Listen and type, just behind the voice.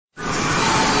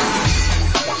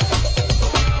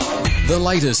The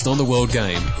latest on the world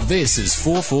game. This is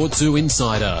 442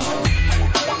 Insider.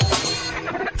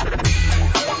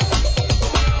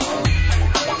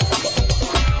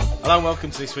 Hello and welcome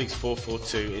to this week's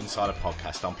 442 Insider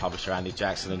podcast. I'm publisher Andy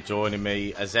Jackson, and joining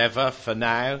me as ever for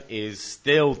now is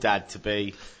still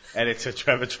dad-to-be editor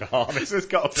Trevor Travis. Has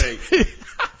got to be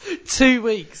 2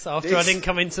 weeks after I didn't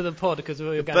come into the pod because we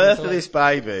were going. The birth of this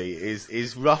baby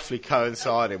is roughly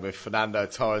coinciding with Fernando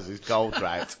Torres' goal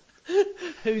drought.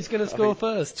 Who's going to score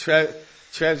first?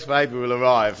 Trev's baby will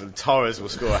arrive and Torres will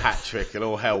score a hat-trick and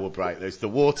all hell will break loose. The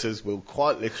waters will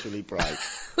quite literally break.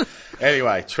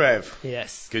 Anyway, Trev.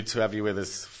 Yes. Good to have you with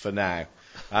us for now.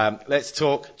 Let's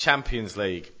talk Champions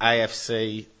League,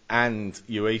 AFC and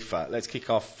UEFA. Let's kick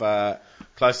off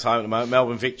close to home at the moment.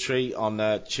 Melbourne victory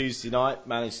on Tuesday night.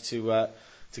 Managed to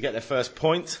get their first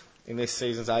point in this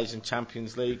season's Asian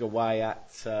Champions League away at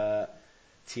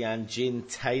Tianjin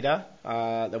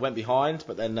Teda. They went behind,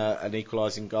 but then an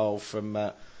equalising goal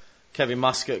from Kevin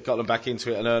Muscat got them back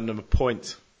into it and earned them a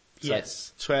point. So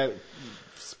yes.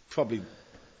 Probably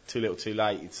too little too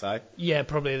late, you'd say. Yeah,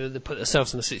 probably they put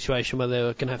themselves in a situation where they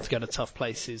were going to have to go to tough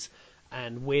places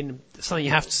and win. Something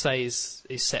you have to say is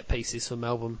set pieces for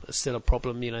Melbourne are still a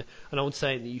problem, you know. And I would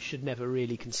say that you should never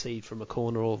really concede from a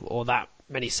corner or that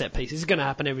many set pieces. It's going to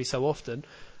happen every so often.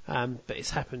 But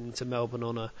it's happening to Melbourne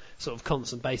on a sort of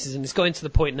constant basis, and it's going to the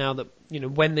point now that, you know,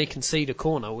 when they concede a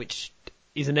corner, which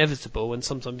is inevitable, and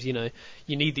sometimes, you know,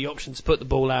 you need the option to put the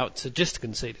ball out to just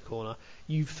concede a corner,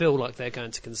 you feel like they're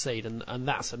going to concede, and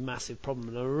that's a massive problem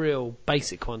and a real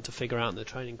basic one to figure out in the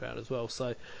training ground as well.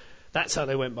 So that's how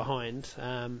they went behind,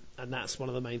 and that's one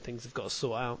of the main things they've got to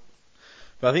sort out.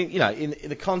 But I think, you know, in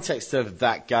the context of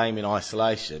that game in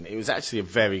isolation, it was actually a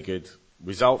very good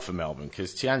result for Melbourne,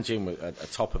 because Tianjin were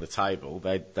at top of the table.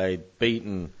 They'd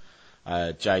beaten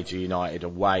Jeju United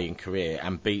away in Korea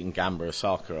and beaten Gamba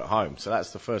Osaka at home. So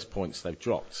that's the first points they've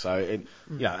dropped. So, you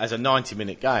know, as a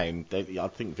 90-minute game, I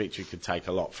think victory could take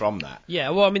a lot from that.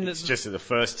 Yeah, well, I mean, it's just that the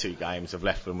first two games have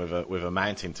left them with a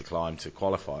mountain to climb to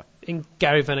qualify. In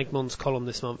Gary Van Egmont's column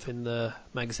this month in the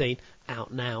magazine,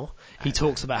 out now, he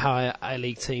talks about how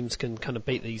A-League teams can kind of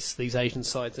beat these Asian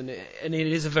sides, and it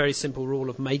is a very simple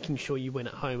rule of making sure you win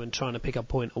at home and trying to pick up a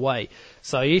point away.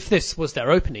 So if this was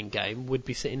their opening game, we'd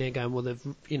be sitting here going, well,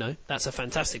 that's a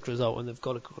fantastic result and they've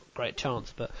got a great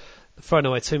chance, but they've thrown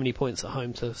away too many points at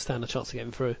home to stand a chance of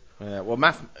getting through. Yeah, well,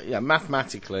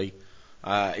 mathematically,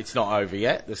 it's not over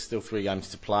yet. There's still 3 games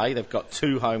to play. They've got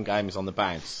 2 home games on the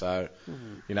bounce, so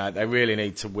you know they really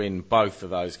need to win both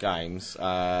of those games.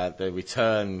 The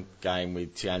return game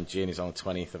with Tianjin is on the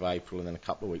 20th of April, and then a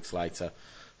couple of weeks later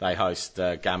they host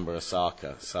Gamba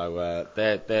Osaka. So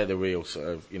they're the real sort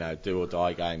of do or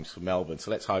die games for Melbourne.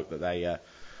 So let's hope that they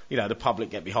the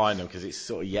public get behind them, because it's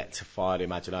sort of yet to fire the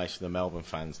imagination of the Melbourne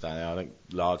fans down there. I think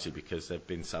largely because they've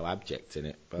been so abject in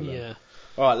it. But, yeah.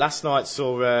 All right, last night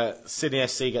saw Sydney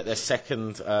FC get their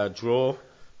second draw.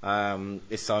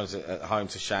 This time at home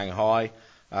to Shanghai.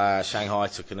 Shanghai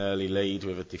took an early lead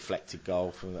with a deflected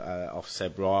goal from off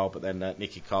Seb Ryle, but then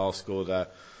Nicky Kyle scored a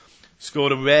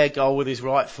rare goal with his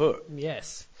right foot.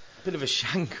 Yes. Bit of a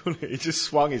shank on it. He just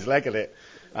swung his leg at it.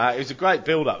 It was a great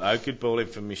build-up, though. Good ball in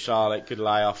from Michalik, good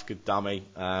lay-off, good dummy,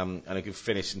 and a good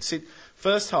finish. And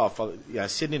first half,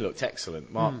 Sydney looked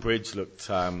excellent. Mark Bridge looked,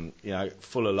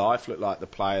 full of life. Looked like the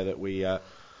player that we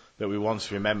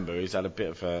once remember. He's had a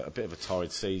bit of a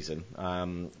torrid season,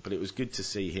 but it was good to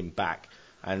see him back.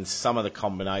 And some of the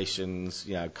combinations,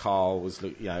 Carl was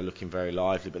looking very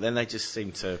lively, but then they just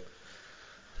seemed to.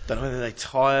 Don't know whether they're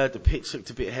tired. The pitch looked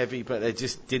a bit heavy, but they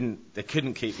just didn't. They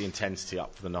couldn't keep the intensity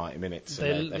up for the 90 minutes.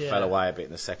 And they fell away a bit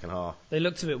in the second half. They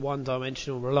looked a bit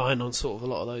one-dimensional, relying on sort of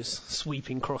a lot of those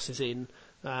sweeping crosses in,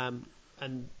 and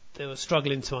they were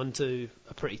struggling to undo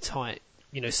a pretty tight,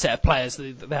 set of players.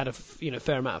 They had a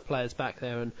fair amount of players back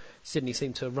there, and Sydney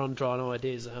seemed to run dry on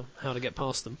ideas how to get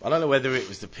past them. I don't know whether it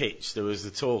was the pitch. There was the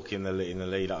talk in the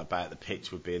lead up about the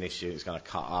pitch would be an issue. It was going to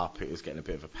cut up. It was getting a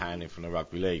bit of a pounding from the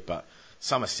rugby league, but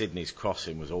some of Sydney's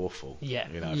crossing was awful. Yeah,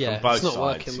 from both sides.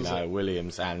 Working,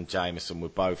 Williams and Jameson were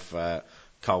both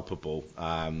culpable.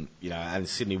 And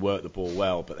Sydney worked the ball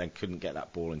well, but then couldn't get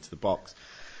that ball into the box.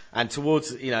 And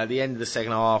towards the end of the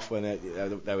second half, when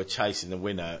they were chasing the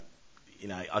winner,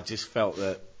 I just felt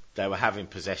that they were having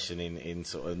possession in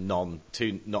sort of not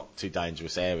too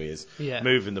dangerous areas,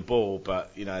 moving the ball,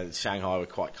 but Shanghai were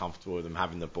quite comfortable with them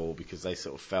having the ball, because they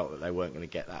sort of felt that they weren't going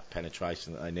to get that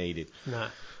penetration that they needed. No.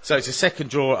 So it's a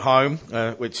second draw at home,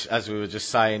 which, as we were just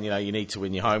saying, you need to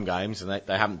win your home games, and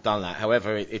they haven't done that.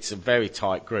 However, it's a very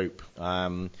tight group.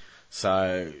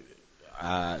 So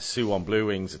Suwon Blue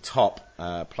Wings are top,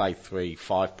 play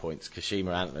 5 points.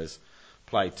 Kashima Antlers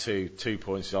played two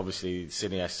points. Obviously,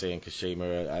 Sydney SC and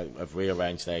Kashima have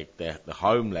rearranged the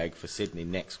home leg for Sydney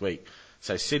next week.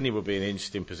 So Sydney will be in an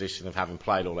interesting position of having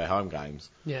played all their home games,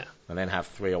 and then have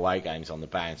 3 away games on the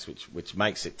bounce, which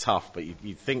makes it tough. But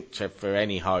you think for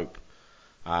any hope,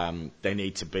 they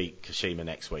need to beat Kashima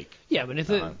next week. Yeah, I mean,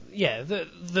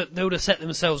 they would have set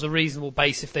themselves a reasonable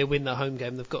base if they win their home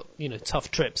game. They've got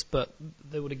tough trips, but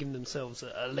they would have given themselves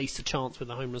at least a chance with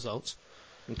the home results.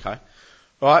 Okay.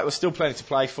 All right, we're still plenty to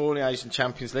play for in the Asian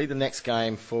Champions League. The next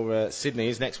game for Sydney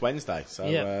is next Wednesday,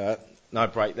 so no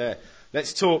break there.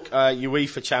 Let's talk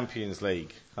UEFA Champions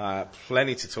League.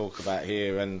 Plenty to talk about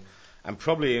here, and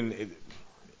probably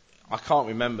I can't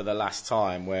remember the last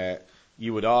time where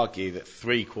you would argue that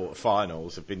 3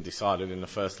 quarter-finals have been decided in the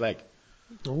first leg.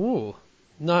 Oh,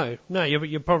 no,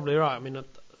 you're probably right. I mean,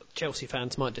 Chelsea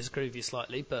fans might disagree with you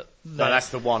slightly, but no, that's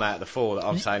the 1 out of the 4 that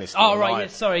I'm saying is still alive. Right, yeah,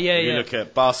 sorry, yeah, if you look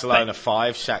at Barcelona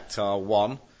 5, Shakhtar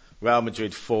 1, Real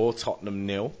Madrid 4, Tottenham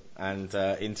 0. And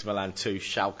Inter Milan 2,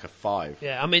 Schalke 5.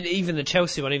 Yeah, I mean, even the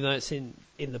Chelsea one, even though it's in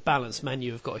the balance, Man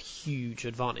U have got a huge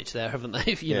advantage there, haven't they?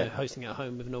 If know, hosting at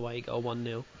home with an away goal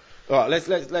 1-0. All right,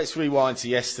 let's rewind to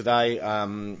yesterday.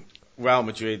 Real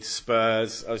Madrid,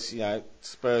 Spurs.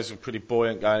 Spurs were pretty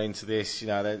buoyant going into this.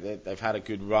 They've had a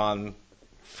good run.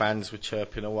 Fans were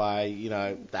chirping away.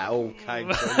 That all came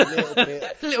to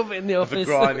a little bit in the office. Of a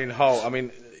grinding halt. I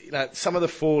mean, some of the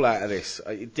fallout of this,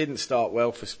 it didn't start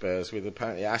well for Spurs, with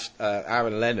apparently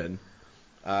Aaron Lennon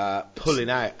pulling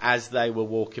out as they were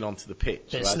walking onto the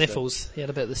pitch. Sniffles. He had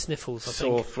a bit of the sniffles, I think.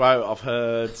 Sore throat, I've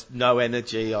heard. No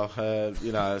energy, I've heard.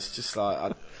 It's just like,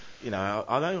 I don't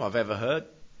know I've ever heard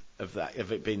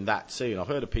of it being that soon. I've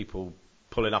heard of people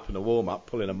pulling up in the warm-up,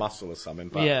 pulling a muscle or something,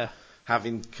 but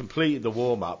having completed the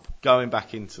warm-up, going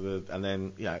back into and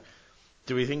then,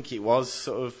 do we think it was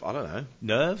sort of, I don't know,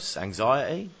 nerves,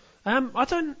 anxiety? I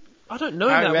don't know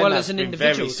that well as an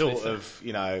individual. Very sort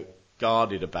of,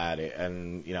 guarded about it,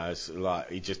 and it's like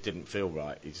he just didn't feel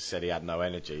right. He just said he had no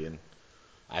energy, and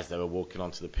as they were walking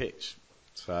onto the pitch.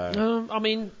 So I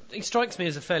mean, he strikes me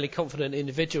as a fairly confident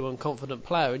individual and confident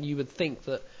player, and you would think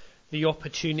that the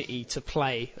opportunity to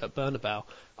play at Bernabeu,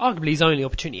 arguably his only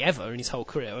opportunity ever in his whole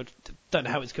career. I don't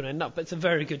know how it's going to end up, but it's a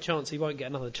very good chance he won't get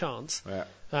another chance. Yeah.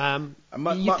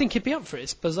 You'd think he'd be up for it.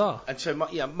 It's bizarre. And so,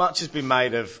 much has been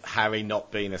made of Harry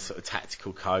not being a sort of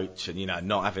tactical coach and,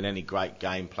 not having any great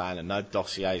game plan and no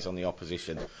dossiers on the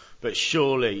opposition. But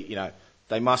surely,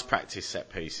 they must practice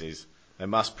set pieces. They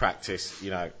must practice,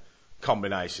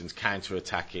 combinations,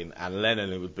 counter-attacking, and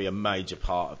Lennon would be a major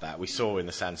part of that. We saw in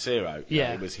the San Siro.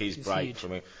 It was his break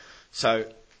from it. So,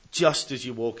 just as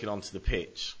you're walking onto the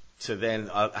pitch, to then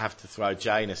have to throw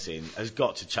Janus in has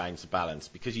got to change the balance,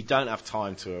 because you don't have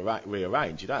time to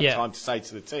rearrange. You don't have time to say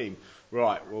to the team,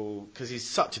 right, well, because he's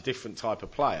such a different type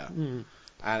of player.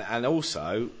 And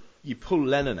also, you pull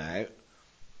Lennon out,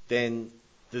 then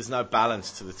there's no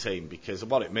balance to the team, because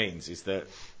what it means is that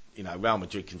Real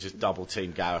Madrid can just double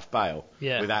team Gareth Bale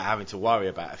without having to worry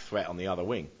about a threat on the other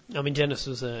wing. I mean, Janus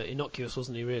was innocuous,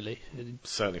 wasn't he, really?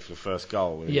 Certainly for the first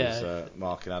goal when he was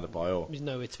marking Adebayor. He was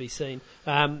nowhere to be seen.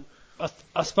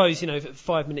 I suppose,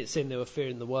 5 minutes in, they were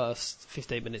fearing the worst.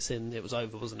 15 minutes in, it was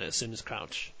over, wasn't it, as soon as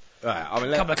Crouch? Right, I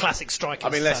mean, a couple of classic strikers. I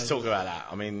mean, let's talk about that.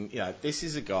 I mean, this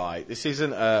is a guy, this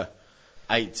isn't a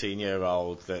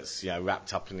 18-year-old that's,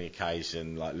 wrapped up in the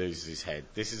occasion, like loses his head.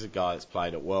 This is a guy that's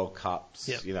played at World Cups,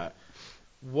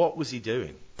 What was he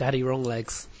doing? Daddy wrong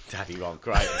legs. Daddy wrong,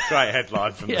 great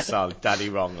headline from the Sun. Daddy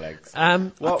wrong legs.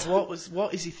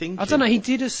 What is he thinking? I don't know. He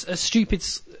did a stupid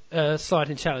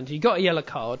sliding challenge. He got a yellow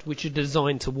card, which is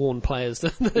designed to warn players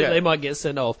that they might get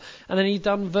sent off, and then he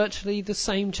done virtually the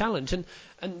same challenge. And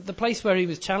the place where he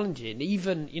was challenging,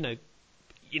 even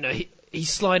he's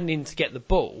sliding in to get the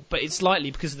ball, but it's likely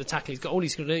because of the tackle he's got. All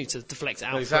he's going to do is deflect it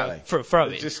out for a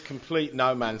throw-in. Just complete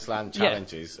no man's land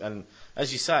challenges, and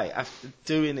as you say, after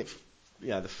doing it,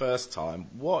 the first time,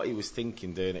 what he was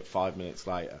thinking doing it 5 minutes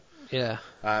later. Yeah.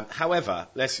 However,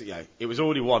 it was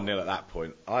already 1-0 at that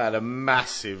point. I had a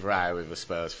massive row with a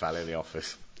Spurs fan in the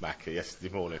office, Macca,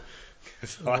 yesterday morning.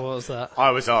 What was that?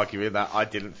 I was arguing that I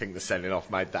didn't think the sending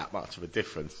off made that much of a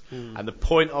difference. And the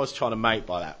point I was trying to make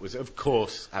by that was, of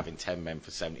course, having 10 men for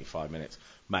 75 minutes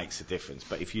makes a difference.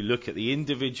 But if you look at the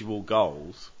individual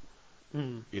goals,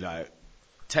 10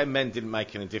 men didn't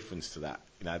make any difference to that.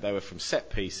 They were from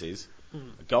set pieces,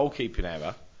 a goalkeeping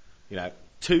error,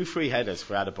 2 free headers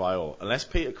for Adebayor. Unless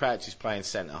Peter Crouch is playing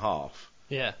centre half,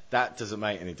 that doesn't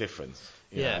make any difference.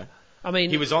 You know? I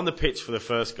mean, he was on the pitch for the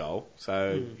first goal,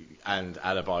 and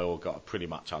Adebayor got a pretty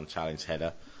much unchallenged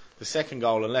header. The second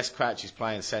goal, unless Crouch is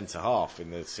playing centre half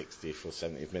in the 60th or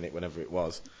 70th minute, whenever it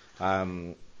was,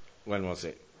 when was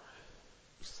it?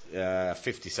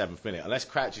 57th minute. Unless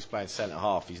Crouch is playing centre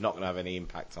half, he's not going to have any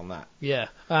impact on that. Yeah.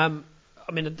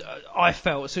 I mean, I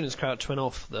felt as soon as Crouch went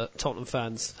off that Tottenham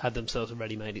fans had themselves a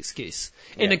ready-made excuse.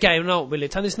 In a game, and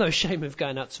there's no shame of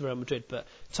going out to Real Madrid, but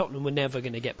Tottenham were never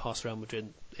going to get past Real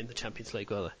Madrid in the Champions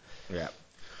League, were they? Yeah.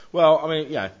 Well, I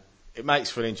mean, it makes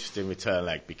for an interesting return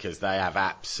leg because they have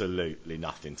absolutely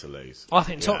nothing to lose. I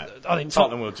think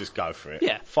Tottenham will just go for it.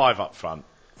 Yeah. 5 up front.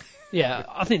 Yeah,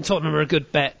 I think Tottenham are a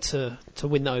good bet to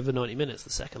win over 90 minutes, the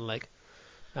second leg.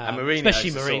 And Mourinho, especially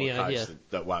is the Mourinho, sort of coach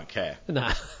that won't care.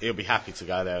 Nah. He'll be happy to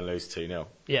go there and lose 2-0.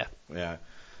 Yeah. Yeah.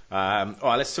 All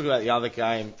right, let's talk about the other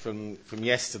game from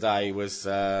yesterday. Was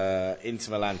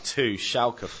Inter Milan 2,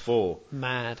 Schalke 4.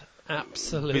 Mad.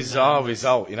 Absolutely bizarre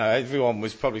result. Everyone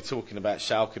was probably talking about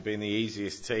Schalke being the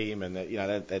easiest team, and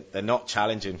that, they're not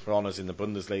challenging for honours in the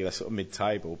Bundesliga. They're sort of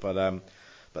mid-table, but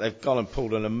they've gone and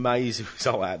pulled an amazing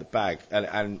result out of the bag.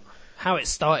 And how it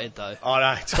started, though. Oh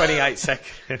no, 28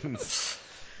 seconds.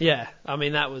 Yeah, I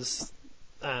mean that was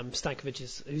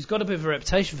Stankovic, who's got a bit of a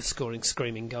reputation for scoring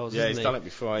screaming goals. Yeah, he's done it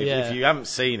before. Yeah. If you haven't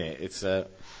seen it, it's a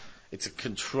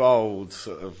controlled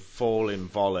sort of falling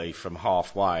volley from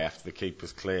halfway after the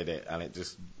keeper's cleared it, and it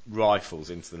just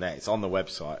rifles into the net. It's on the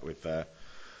website with the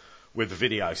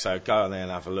video, so go on there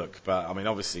and have a look. But I mean,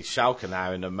 obviously Schalke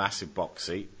now in a massive box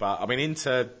seat. But I mean,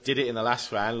 Inter did it in the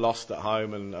last round, lost at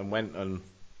home, and went and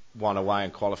won away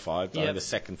and qualified. They're the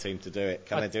second team to do it.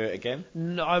 Can they do it again?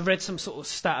 No, I read some sort of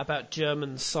stat about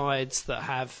German sides that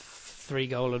have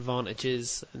 3-goal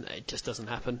advantages, and it just doesn't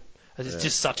happen. It's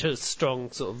just such a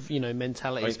strong sort of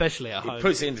mentality, especially at home. It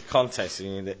puts it into context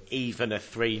that even a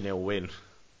 3-0 win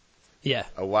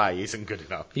away isn't good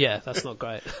enough. Yeah, that's not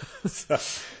great. So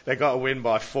they got a win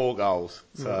by 4 goals.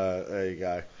 So there you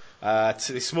go.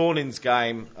 To this morning's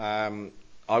game,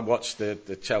 I watched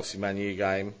the Chelsea Man U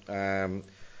game.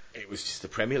 It was just a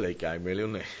Premier League game, really,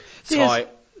 wasn't it? Tight.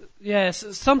 Yes,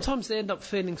 sometimes they end up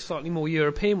feeling slightly more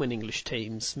European when English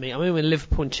teams meet. I mean, when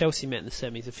Liverpool and Chelsea met in the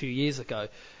semis a few years ago,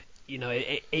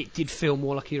 it did feel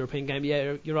more like a European game.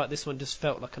 Yeah, you're right, this one just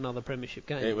felt like another Premiership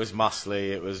game. It was muscly,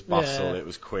 it was bustle, it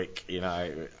was quick,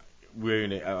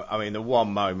 Rooney. I mean, the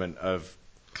one moment of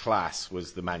class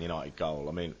was the Man United goal.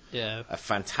 I mean, a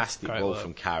fantastic ball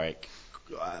from Carrick,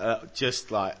 just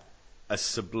like a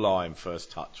sublime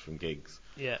first touch from Giggs.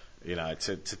 Yeah.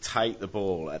 To take the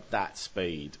ball at that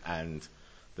speed and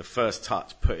the first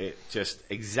touch put it just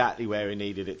exactly where he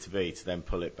needed it to be to then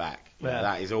pull it back.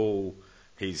 That is all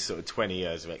his sort of 20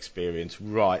 years of experience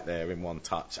right there in one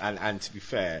touch. And to be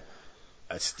fair,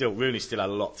 Rooney still had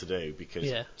a lot to do because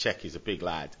Cech is a big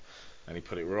lad and he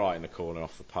put it right in the corner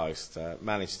off the post.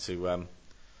 Managed to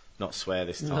not swear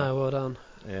this time. No, well done.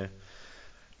 Yeah.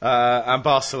 And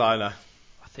Barcelona.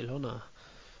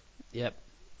 Yep.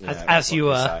 As you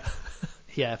were.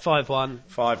 Yeah, 5-1.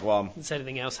 5-1. Didn't see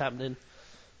anything else happening.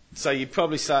 So you'd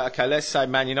probably say, okay, let's say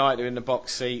Man United are in the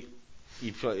box seat.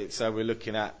 So we're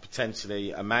looking at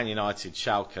potentially a Man United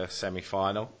Schalke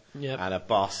semi-final and a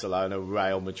Barcelona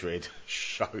Real Madrid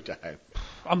showdown.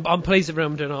 I'm pleased that Real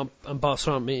Madrid and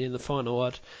Barcelona aren't meeting in the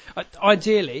final.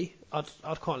 Ideally, I'd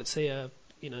quite like to see a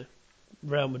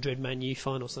Real Madrid Man U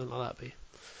final, something like that. Be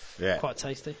quite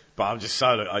tasty. But I'm just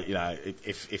so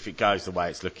if it goes the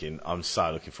way it's looking, I'm so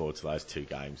looking forward to those 2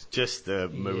 games. Just the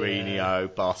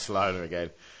Mourinho Barcelona again.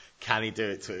 Can he do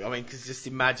it to him? I mean, because just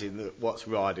imagine what's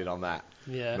riding on that.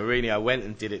 Yeah. Mourinho went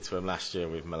and did it to him last year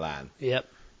with Milan. Yep.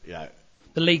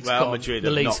 The league's Real gone. Madrid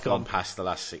have not gone past the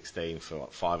last 16 for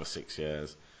 5 or 6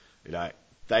 years.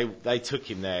 They took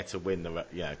him there to win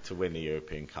the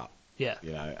European Cup. Yeah.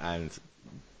 And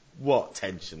what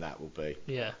tension that will be.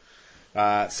 Yeah.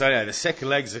 The second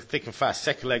legs are thick and fast.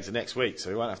 Second legs are next week,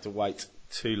 so we won't have to wait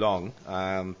too long.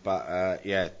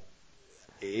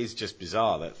 It is just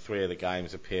bizarre that 3 of the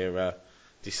games appear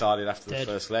decided after the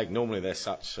first leg. Normally they're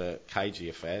such cagey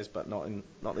affairs, but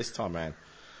not this time round.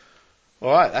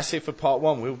 All right, that's it for part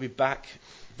 1. We'll be back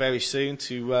very soon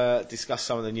to discuss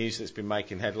some of the news that's been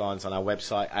making headlines on our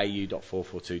website,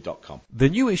 au.442.com. The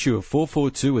new issue of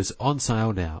 442 is on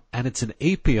sale now, and it's an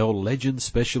EPL Legends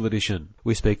Special Edition.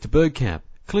 We speak to Bergkamp,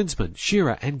 Klinsmann,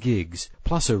 Shearer and Giggs,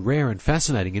 plus a rare and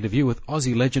fascinating interview with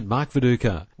Aussie legend Mark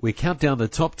Viduka. We count down the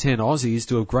top 10 Aussies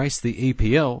to have graced the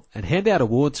EPL and hand out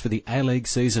awards for the A-League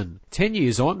season. 10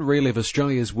 years on, relive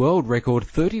Australia's world record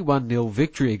 31-0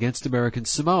 victory against American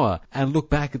Samoa and look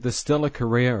back at the stellar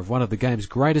career of one of the game's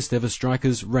greatest ever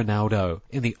strikers, Ronaldo.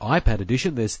 In the iPad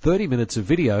edition, there's 30 minutes of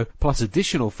video plus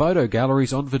additional photo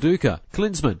galleries on Viduka,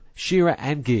 Klinsmann, Shearer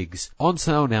and Giggs. On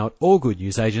sale now at all good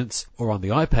newsagents or on the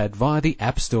iPad via the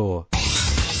App Store.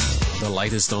 The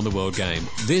latest on the world game.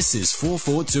 This is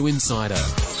 442 Insider.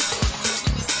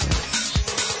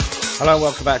 Hello and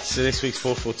welcome back to this week's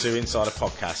 442 Insider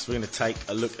Podcast. We're going to take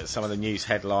a look at some of the news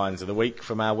headlines of the week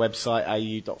from our website,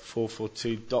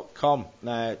 au.442.com.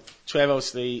 Now, Trevor,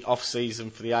 obviously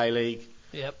off-season for the A-League.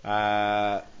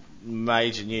 Yep.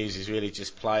 Major news is really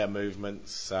just player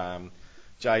movements.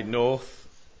 Jade North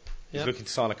is looking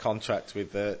to sign a contract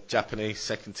with the Japanese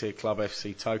second-tier club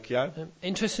FC Tokyo.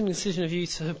 Interesting decision of you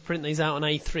to print these out on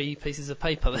A3 pieces of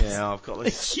paper. Yeah, I've got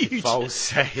this false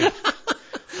saying.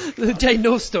 The Jane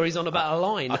North story's on about a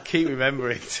line. I keep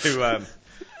remembering to.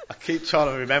 I keep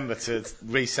trying to remember to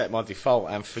reset my default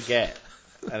and forget.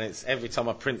 And it's every time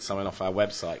I print something off our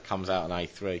website, it comes out on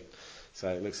A3. So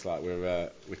it looks like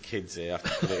we're kids here. I have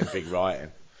to put it in big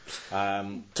writing.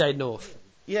 Jade North.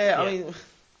 Yeah, I mean,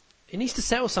 he needs to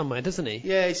settle somewhere, doesn't he?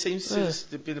 yeah, he seems to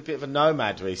have been a bit of a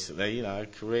nomad recently. You know,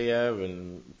 Korea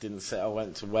and didn't settle.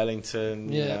 Went to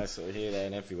Wellington. Yeah. You know, sort of here, there,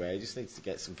 and everywhere. He just needs to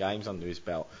get some games under his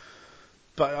belt.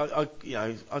 But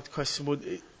I'd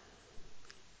question: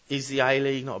 is the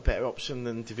A-League not a better option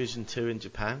than Division 2 in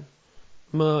Japan?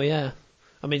 Well, yeah.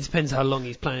 I mean, it depends how long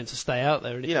he's planning to stay out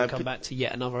there and if You know, he'll come back to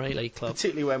yet another A-League club.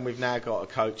 Particularly when we've now got a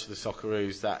coach of the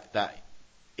Socceroos that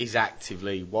is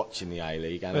actively watching the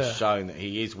A-League and has shown that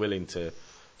he is willing to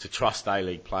trust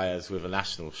A-League players with a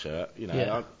national shirt. You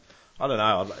know, I don't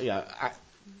know.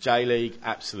 J-League,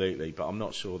 absolutely, but I'm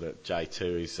not sure that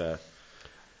J2 is... I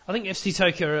think FC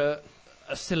Tokyo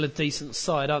are still a decent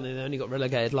side, aren't they? They only got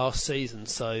relegated last season,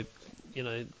 so, you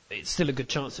know, it's still a good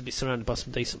chance to be surrounded by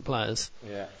some decent players.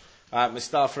 Yeah.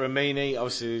 Mustafa Amini,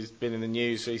 obviously, has been in the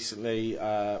news recently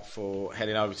for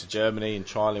heading over to Germany and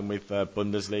trialling with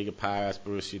Bundesliga powerhouse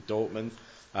Borussia Dortmund.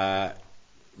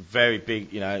 Very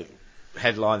big,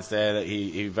 headlines there that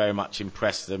he very much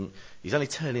impressed them. He's only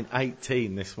turning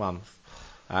 18 this month.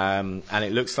 And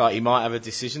it looks like he might have a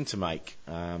decision to make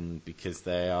because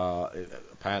they are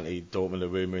apparently Dortmund are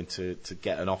rumouring to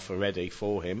get an offer ready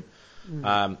for him.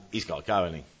 He's got to go,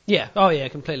 hasn't he? Yeah, oh yeah,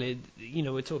 completely. You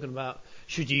know, we're talking about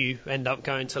should you end up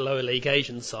going to lower league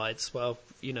Asian sides? Well,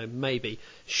 you know, maybe.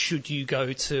 Should you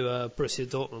go to Borussia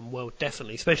Dortmund? Well,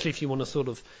 definitely, especially if you want to sort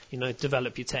of,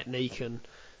 develop your technique and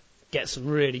get some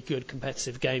really good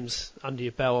competitive games under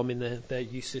your belt. I mean, their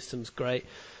youth system's great.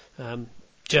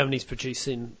 Germany's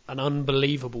producing an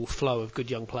unbelievable flow of good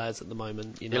young players at the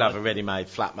moment. He'll have a ready-made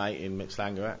flatmate in Mitch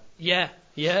Langerak. Yeah,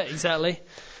 exactly.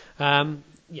 I mean,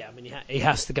 he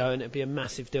has to go, and it'd be a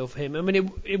massive deal for him. I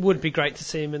mean, it would be great to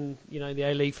see him in, the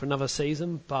A-League for another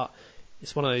season, but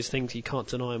it's one of those things you can't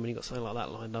deny him when you've got something like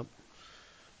that lined up.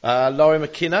 Laurie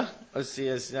McKenna has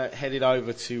headed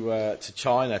over to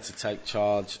China to take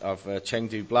charge of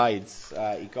Chengdu Blades.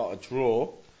 He got a draw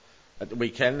at the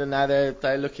weekend, and now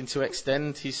they're looking to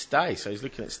extend his stay. So he's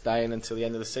looking at staying until the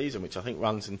end of the season, which I think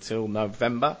runs until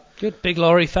November. Good, big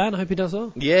Laurie fan. I hope he does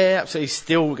well. Yeah, absolutely. He's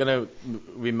still going to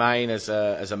remain as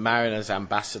a Mariners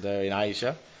ambassador in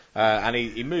Asia, and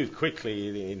he moved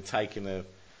quickly in taking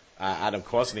Adam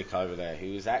Kwasnik over there.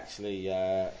 He was actually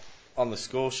on the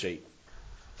score sheet.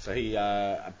 So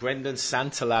a Brendan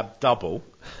Santalab double,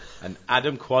 and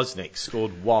Adam Kwasnik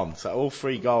scored one. So all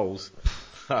 3 goals.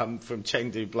 From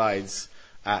Chengdu Blades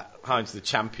at home to the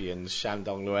champions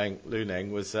Shandong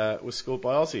Luneng was scored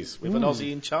by Aussies with an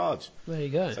Aussie in charge. There you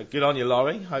go. So good on you,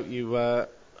 Laurie. Hope you're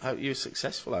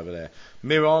successful over there.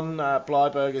 Miron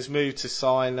Bleiberg has moved to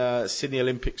sign Sydney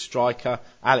Olympic striker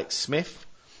Alex Smith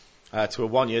to a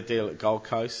 1-year deal at Gold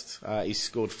Coast. He's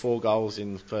scored 4 goals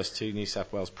in the first 2 New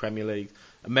South Wales Premier League.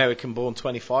 American-born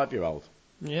 25-year-old.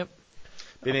 Yep.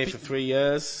 Been here for 3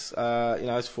 years,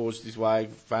 has forged his way,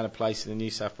 found a place in the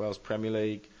New South Wales Premier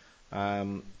League.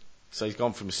 So he's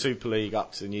gone from Super League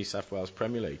up to the New South Wales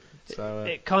Premier League. So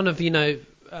it kind of,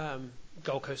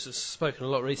 Gold Coast has spoken a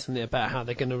lot recently about how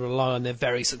they're going to rely on their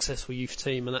very successful youth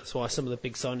team, and that's why some of the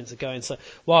big signings are going. So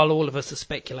while all of us are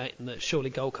speculating that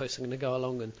surely Gold Coast are going to go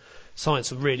along and sign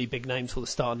some really big names for the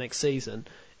start of next season,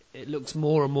 it looks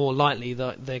more and more likely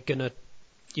that they're going to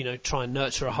try and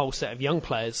nurture a whole set of young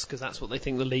players because that's what they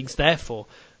think the league's there for.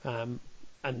 And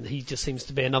he just seems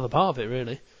to be another part of it,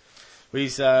 really.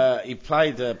 Well, he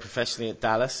played professionally at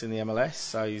Dallas in the MLS,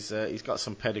 so he's got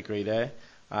some pedigree there.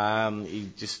 He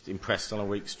just impressed on a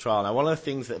week's trial. Now, one of the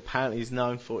things that apparently he's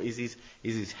known for is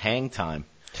his hang time.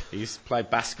 He used to play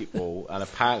basketball, and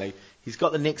apparently he's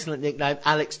got the nickname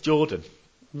Alex Jordan.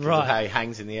 Right. Of how he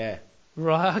hangs in the air.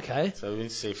 Right, okay. So we're going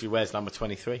to see if he wears number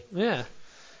 23. Yeah.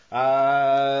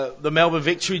 The Melbourne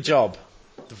Victory job.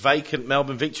 The vacant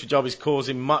Melbourne Victory job is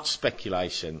causing much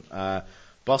speculation.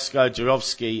 Bosko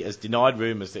Jurovsky has denied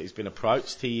rumours that he's been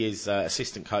approached. He is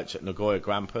assistant coach at Nagoya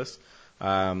Grampus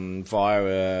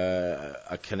via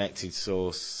a connected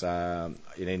source in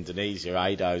Indonesia.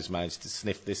 ADO's managed to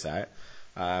sniff this out.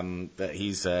 that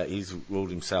he's ruled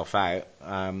himself out.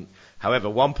 However,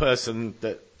 one person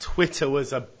that Twitter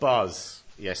was a buzz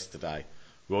yesterday,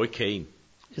 Roy Keane.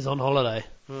 He's on holiday.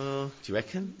 Do you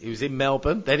reckon? He was in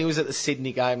Melbourne, then he was at the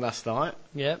Sydney game last night.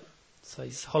 Yep. So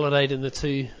he's holidayed in the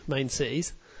two main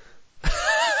cities.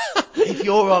 If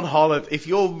you're on holiday, if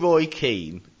you're Roy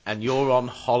Keane and you're on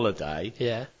holiday,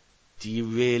 yeah. Do you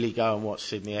really go and watch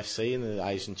Sydney FC in the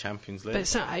Asian Champions League? But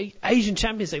it's Asian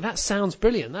Champions League. That sounds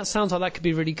brilliant. That sounds like that could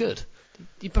be really good.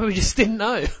 You probably just didn't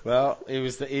know. Well, he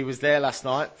was there last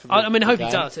night. I hope he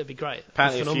does. It'd be great.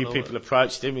 Apparently, a few people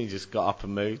approached him. He just got up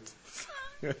and moved.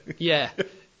 Yeah.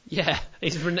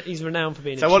 He's renowned for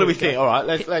being. So, what do we think? All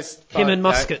right, let's him and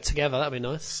Muscat together. That'd be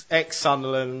nice.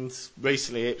 Ex-Sunderland,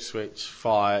 recently Ipswich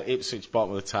fired. Ipswich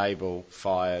bottom of the table,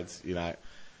 fired. You know.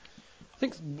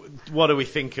 What do we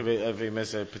think of him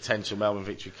as a potential Melbourne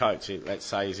Victory coach? Let's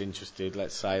say he's interested.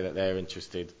 Let's say that they're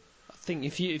interested. I think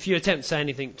if you attempt to say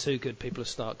anything too good, people will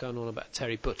start going on about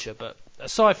Terry Butcher. But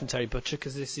aside from Terry Butcher,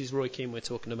 because this is Roy Keane we're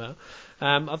talking about,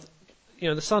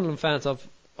 the Sunderland fans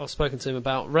I've spoken to him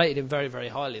about rated him very, very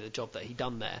highly, the job that he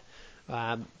done there.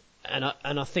 And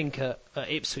I think at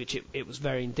Ipswich it was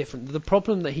very indifferent. The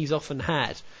problem that he's often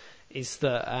had is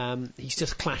that he's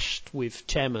just clashed with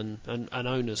chairmen and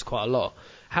owners quite a lot.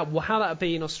 How that would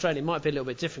be in Australia might be a little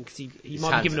bit different because he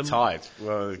might be given them tied.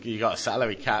 Well, you got a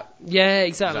salary cap. Yeah,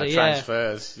 exactly.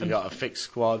 Transfers. You got a fixed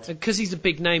squad. Because he's a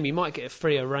big name, he might get a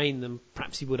freer reign than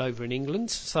perhaps he would over in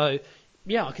England. So,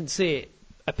 yeah, I can see it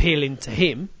appealing to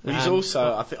him. But he's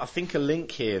also, I think, a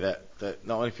link here that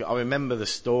not only I remember the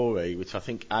story, which I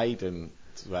think Aidan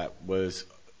was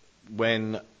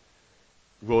when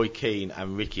Roy Keane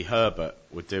and Ricky Herbert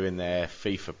were doing their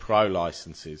FIFA Pro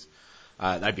licences.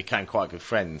 They became quite good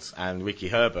friends, and Ricky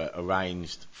Herbert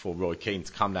arranged for Roy Keane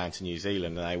to come down to New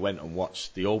Zealand, and they went and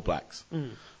watched the All Blacks.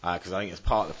 Because I think as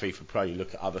part of the FIFA Pro, you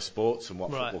look at other sports and what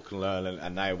football can learn,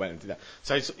 and they went and did that.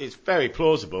 So it's very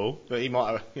plausible that he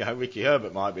might, Ricky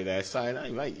Herbert might be there saying, "Hey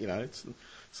mate,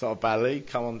 it's not a bad league,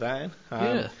 come on down."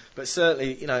 But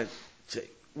certainly,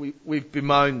 we've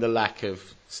bemoaned the lack of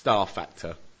star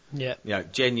factor. Yeah.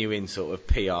 Genuine sort of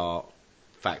PR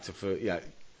factor for,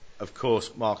 of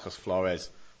course, Marcos Flores,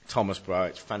 Thomas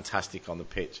Broich, fantastic on the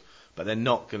pitch, but they're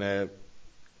not going to,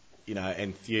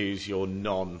 enthuse your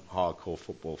non-hardcore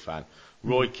football fan.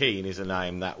 Roy Keane is a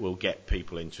name that will get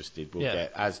people interested,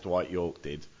 get, as Dwight York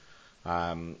did.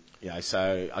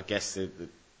 So I guess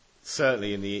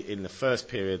certainly in the first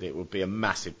period it would be a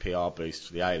massive PR boost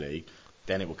for the A-League.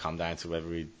 Then it will come down to whether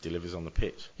he delivers on the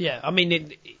pitch. Yeah, I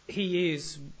mean, he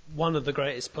is one of the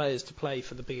greatest players to play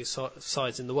for the biggest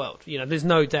sides in the world. There's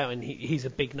no doubt, and he's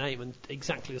a big name and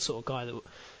exactly the sort of guy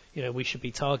that we should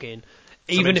be targeting.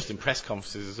 Some interesting press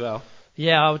conferences as well.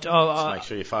 Yeah, just make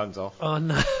sure your phone's off. Oh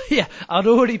no, yeah, I'd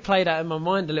already played out in my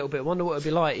mind a little bit. I wonder what it'd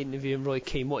be like interviewing Roy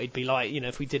Keane. What he'd be like,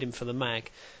 if we did him for the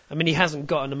mag. I mean, he hasn't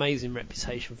got an amazing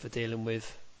reputation for dealing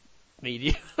with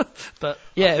media, but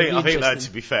yeah, I think though,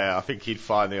 to be fair, I think he'd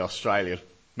find the Australian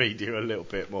media a little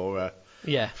bit more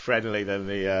friendly than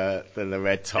the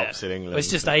red tops in England. Well, it's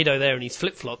just Ado there and his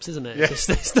flip flops, isn't it? Yeah.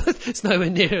 It's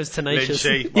nowhere near as tenacious.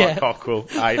 Lynchy, Mark Cockrell,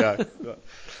 Ado.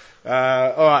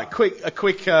 All right, a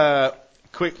quick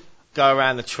go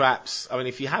around the traps. I mean,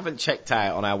 if you haven't checked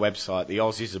out on our website the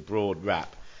Aussies Abroad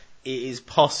Wrap, it is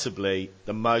possibly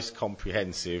the most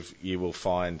comprehensive you will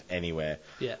find anywhere.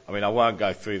 Yeah. I mean, I won't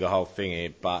go through the whole thing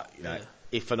here, but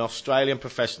if an Australian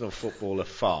professional footballer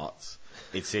farts,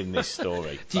 it's in this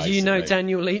story. Did you know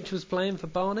Daniel Leach was playing for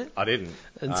Barnet? I didn't.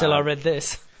 Until I read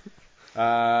this.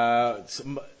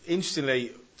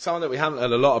 Interestingly, someone that we haven't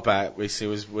heard a lot about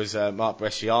recently was Mark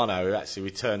Bresciano, who actually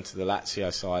returned to the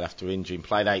Lazio side after injury and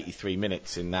played 83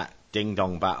 minutes in that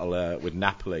ding-dong battle with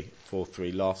Napoli,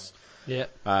 4-3 loss. Yeah.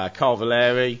 Carl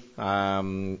Valeri,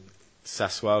 Sassuolo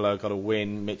got a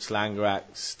win. Mitch Langerak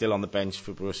still on the bench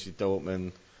for Borussia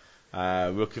Dortmund.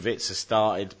 Rukovic has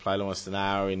started, played almost an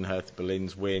hour in Hertha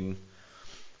Berlin's win.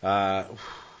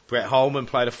 Brett Holman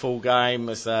played a full game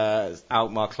as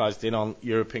Alkmaar closed in on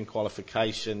European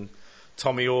qualification.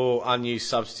 Tommy Orr, unused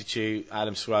substitute.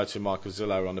 Adam Sirota and Michael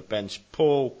Zullo are on the bench.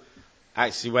 Paul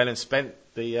actually went and spent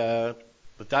the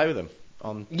day with them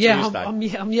on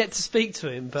Tuesday. I'm yet to speak to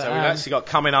him. But so we've actually got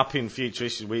coming up in future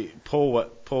issues.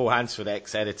 Paul Hansford,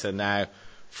 ex-editor, now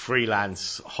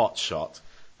freelance hotshot,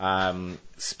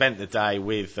 spent the day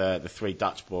with the three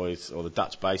Dutch boys, or the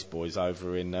Dutch-based boys,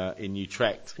 over in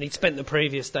Utrecht. And he'd spent the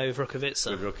previous day with Rukovic.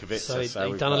 So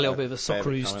he'd done a little bit of a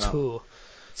Socceroos tour.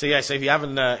 So if you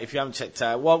haven't checked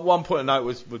out, one point of note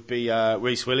would be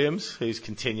Rhys Williams, who's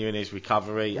continuing his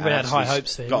recovery. We had high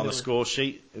hopes for him. Got on the score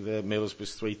sheet, the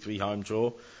Middlesbrough's 3-3 home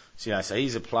draw. So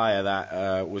he's a player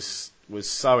that was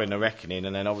so in the reckoning,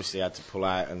 and then obviously had to pull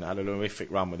out and had a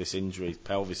horrific run with this injury,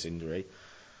 pelvis injury.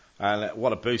 And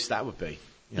what a boost that would be.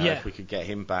 If we could get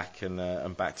him back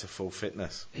and back to full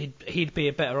fitness. He'd be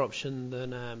a better option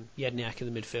than Jedniak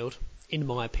in the midfield, in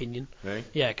my opinion. Really?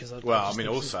 Yeah, because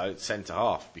also centre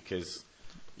half, because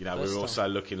we're also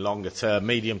looking longer term,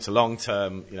 medium to long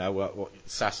term. What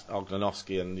Sas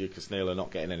Oglanowski and Lucas Neal are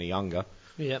not getting any younger.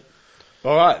 Yep.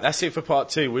 All right, that's it for part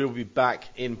 2. We will be back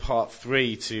in part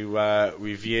 3 to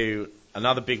review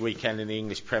another big weekend in the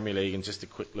English Premier League and just a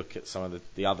quick look at some of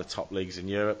the other top leagues in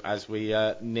Europe as we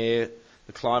near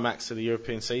the climax of the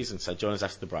European season. So join us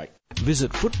after the break.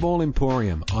 Visit Football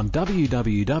Emporium on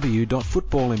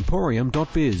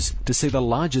www.footballemporium.biz to see the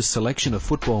largest selection of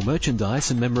football merchandise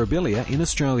and memorabilia in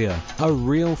Australia. A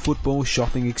real football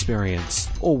shopping experience.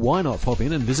 Or why not pop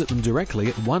in and visit them directly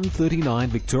at 139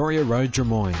 Victoria Road,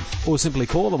 Drummoyne. Or simply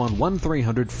call them on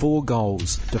 1300 4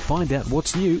 Goals to find out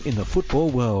what's new in the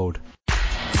football world.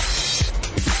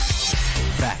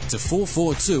 Back to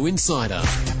 442 Insider.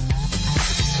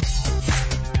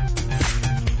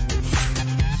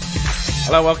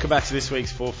 Hello, welcome back to this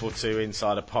week's 442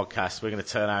 Insider podcast. We're going to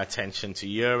turn our attention to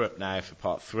Europe now for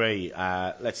part 3.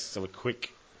 Let's have a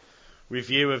quick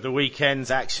review of the weekend's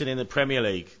action in the Premier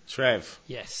League. Trev.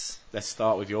 Yes. Let's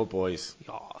start with your boys.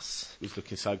 Yes. Who's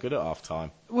looking so good at half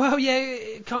time? Well, yeah,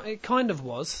 it kind of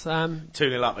was.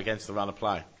 2-0 up against the run of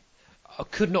play. I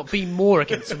could not be more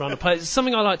against the run of play. It's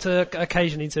something I like to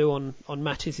occasionally do on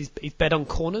matches is bet on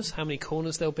corners, how many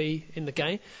corners there'll be in the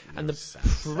game. And the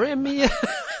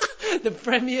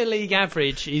Premier League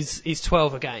average is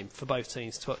 12 a game for both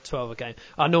teams, 12 a game.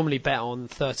 I normally bet on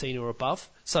 13 or above,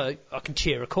 so I can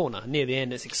cheer a corner. Near the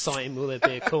end, it's exciting. Will there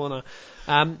be a corner?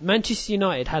 Manchester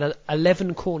United had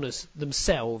 11 corners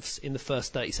themselves in the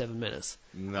first 37 minutes.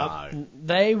 No.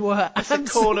 They were... That's a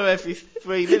corner every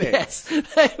 3 minutes. Yes,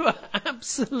 they were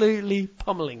absolutely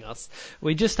pummelling us.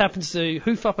 We just happened to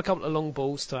hoof up a couple of long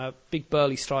balls to our big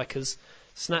burly strikers,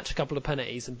 snatch a couple of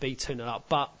penalties and be 2-0 up.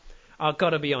 But I've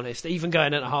got to be honest, even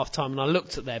going in at half-time, and I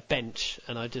looked at their bench,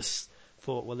 and I just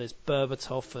thought, well, there's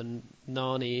Berbatov and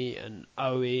Nani and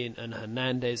Owen and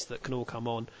Hernandez that can all come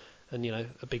on. And, a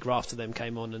big raft of them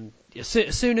came on. And as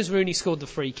soon as Rooney scored the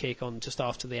free kick on just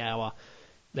after the hour,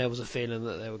 there was a feeling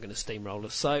that they were going to steamroll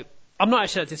us. So I'm not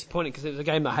actually that disappointed because it was a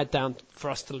game that I had down for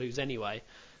us to lose anyway.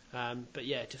 But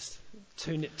yeah, just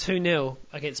 2-0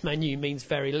 against Man U means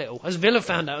very little. As Villa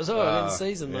found out as well in the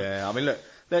season. Yeah, I mean, look.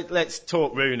 Let's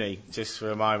talk Rooney just for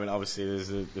a moment. Obviously, there's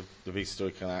the big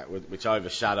story coming out, which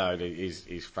overshadowed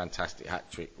his fantastic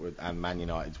hat-trick and Man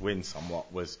United's win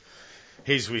somewhat, was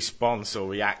his response or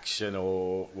reaction,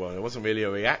 well, it wasn't really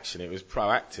a reaction, it was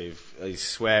proactive. He's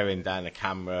swearing down the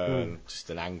camera and just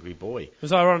an angry boy. It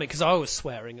was ironic because I was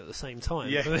swearing at the same time.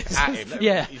 Yeah, at him.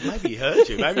 Yeah. Maybe he heard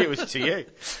you. Maybe it was to you.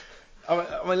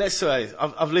 I mean, let's say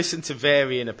I've listened to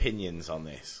varying opinions on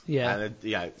this. Yeah. And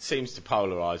it seems to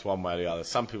polarise one way or the other.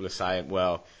 Some people are saying,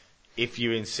 well, if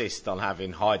you insist on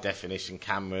having high definition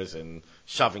cameras and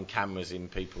shoving cameras in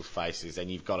people's faces, then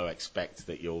you've got to expect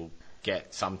that you'll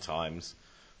get sometimes,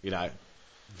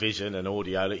 vision and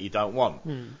audio that you don't want.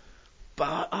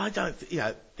 But I don't,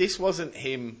 this wasn't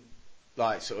him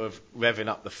sort of revving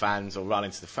up the fans or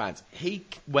running to the fans. He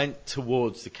went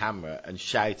towards the camera and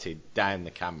shouted down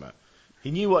the camera. He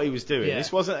knew what he was doing. Yeah.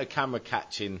 This wasn't a camera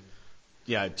catching,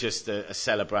 just a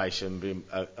celebration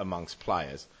amongst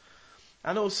players.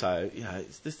 And also,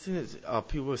 it's the thing is,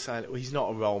 people were saying, well, he's not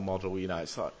a role model.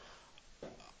 It's like,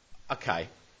 okay,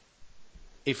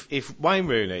 if Wayne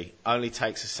Rooney only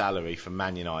takes a salary from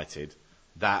Man United,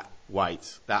 that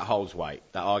holds weight.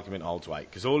 That argument holds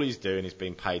weight because all he's doing is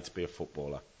being paid to be a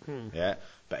footballer. Yeah,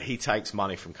 but he takes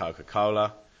money from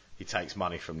Coca-Cola. He takes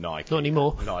money from Nike. Not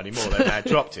anymore. They've now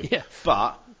dropped him. Yeah.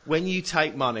 But when you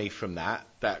take money from that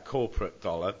corporate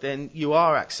dollar, then you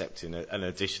are accepting an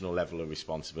additional level of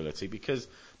responsibility because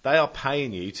they are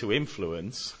paying you to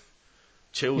influence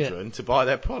children to buy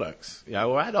their products,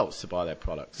 or adults to buy their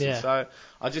products. Yeah. And so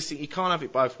I just think you can't have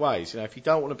it both ways. If you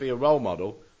don't want to be a role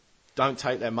model, don't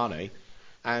take their money,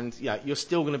 and you're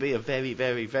still going to be a very,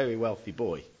 very, very wealthy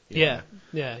boy. Yeah,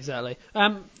 exactly.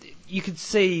 You could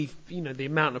see, the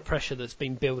amount of pressure that's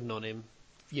been building on him,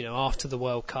 after the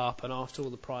World Cup and after all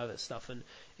the private stuff. And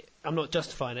I'm not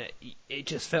justifying it. It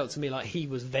just felt to me like he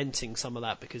was venting some of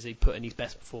that because he put in his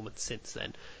best performance since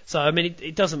then. So, I mean,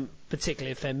 it doesn't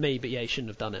particularly offend me, but he shouldn't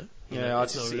have done it. I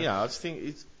just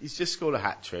think he's just scored a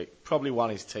hat-trick, probably won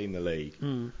his team the league.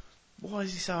 Why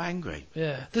is he so angry?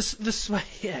 Yeah,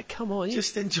 come on.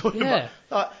 Just enjoy the Yeah.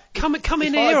 like, Come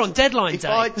in here on deadline day.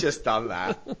 If I'd just done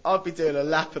that, I'd be doing a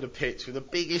lap of the pitch with the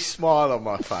biggest smile on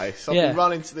my face. I'd be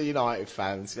running to the United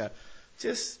fans.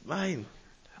 Just, man,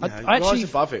 rise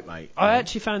above it, mate. I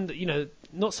actually found that,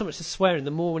 not so much the swearing,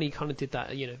 the more when he kind of did that,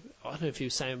 I don't know if he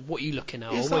was saying, what are you looking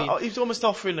at? He was almost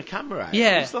offering the camera out.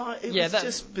 Yeah. It was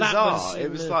just bizarre. It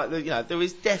was like, there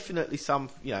is definitely some,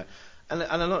 and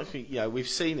I'm not, we've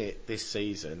seen it this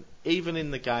season, even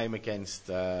in the game against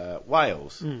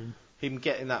Wales, him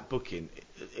getting that booking,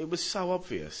 it was so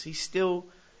obvious. He still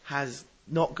has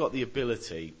not got the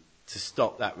ability to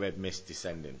stop that red mist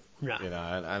descending. Yeah.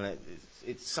 And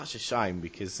it's such a shame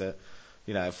because,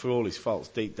 for all his faults,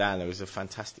 deep down there was a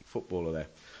fantastic footballer there.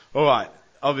 All right.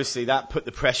 Obviously, that put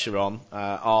the pressure on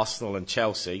Arsenal and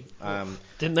Chelsea.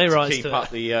 Didn't they rise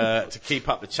to keep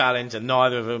up the challenge, and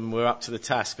neither of them were up to the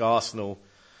task.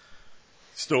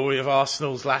 Story of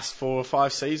Arsenal's last 4 or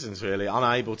 5 seasons, really,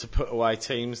 unable to put away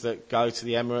teams that go to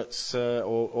the Emirates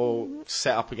or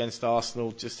set up against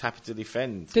Arsenal, just happy to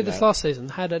defend. Did this last season,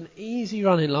 had an easy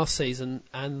run in last season,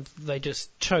 and they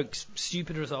just choked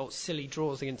stupid results, silly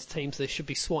draws against teams they should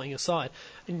be swatting aside.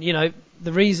 And,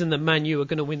 the reason that Man U are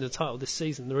going to win the title this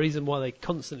season, the reason why they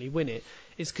constantly win it,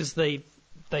 is because they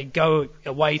go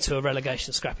away to a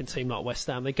relegation scrapping team like West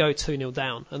Ham. They go 2-0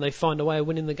 down and they find a way of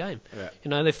winning the game.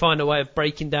 Yeah. They find a way of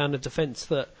breaking down a defence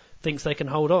that thinks they can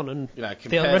hold on. And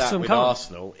compare the rest that of them with can't.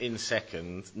 Arsenal in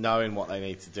second, knowing what they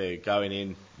need to do, going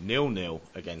in 0-0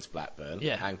 against Blackburn,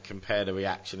 and compare the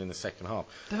reaction in the second half.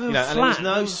 And there was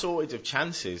no shortage of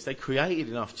chances. They created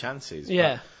enough chances.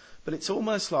 Yeah. But it's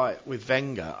almost like with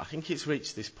Wenger, I think it's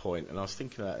reached this point, and I was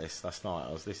thinking about this last night.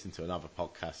 I was listening to another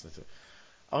podcast.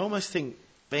 I almost think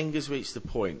Wenger's reached the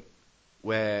point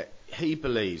where he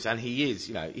believes, and he is,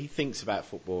 he thinks about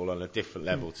football on a different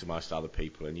level to most other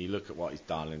people, and you look at what he's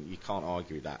done, and you can't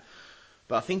argue with that.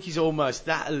 But I think he's almost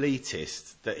that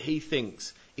elitist that he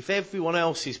thinks if everyone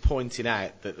else is pointing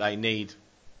out that they need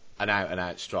an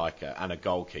out-and-out striker and a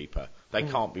goalkeeper, they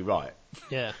can't be right.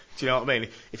 Yeah. Do you know what I mean?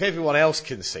 If everyone else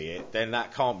can see it, then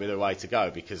that can't be the way to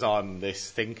go because I'm this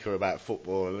thinker about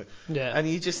football. Yeah. And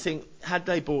you just think, had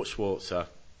they bought Schwarzer,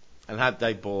 and had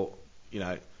they bought,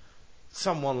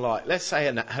 someone like, let's say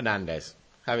Javier Hernandez,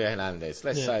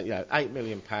 let's say, £8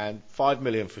 million, £5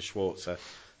 million for Schwarzer,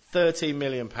 £13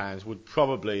 million would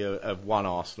probably have won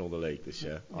Arsenal the league this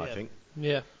year, I think.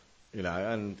 Yeah.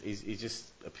 And he just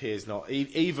appears not,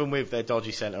 even with their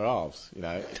dodgy centre halves,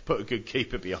 to put a good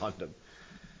keeper behind them.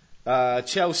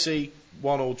 Chelsea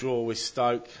 1-1 draw with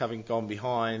Stoke, having gone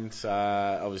behind.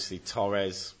 Obviously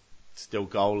Torres still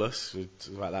goalless. We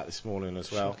talked about that this morning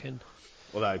as well. Shocking.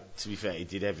 Although, to be fair, he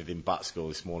did everything but score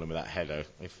this morning with that header.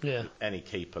 If any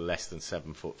keeper less than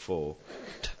 7'4",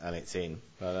 and it's in.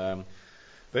 But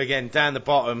again, down the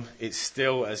bottom, it's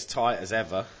still as tight as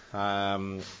ever.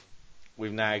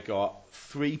 We've now got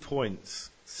 3 points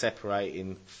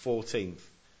separating 14th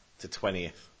to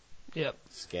 20th. Yep.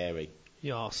 Scary.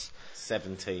 Yes.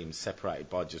 7 teams separated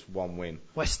by just 1 win.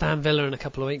 West Ham Villa in a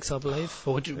couple of weeks, I believe,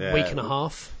 or week and a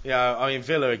half. Yeah, I mean,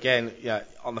 Villa, again,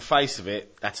 on the face of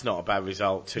it, that's not a bad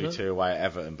result, 2-2 away at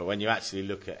Everton. But when you actually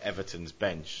look at Everton's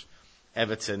bench,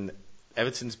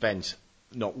 Everton's bench,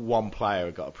 not one player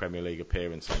had got a Premier League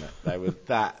appearance in it. They were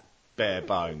that bare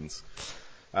bones.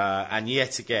 And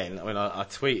yet again, I mean, I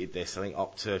tweeted this, I think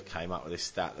Opta came up with this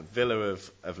stat, that Villa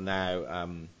have now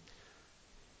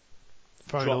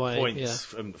dropped points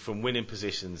from winning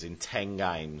positions in 10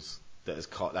 games. That's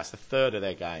the third of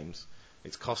their games.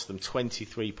 It's cost them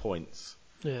 23 points.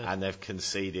 Yeah. And they've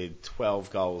conceded 12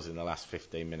 goals in the last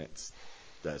 15 minutes.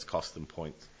 That has cost them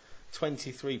points.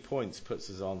 23 points puts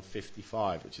us on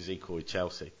 55, which is equal with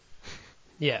Chelsea.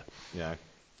 Yeah.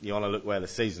 You want to look where the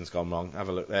season's gone wrong, have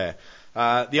a look there.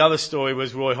 The other story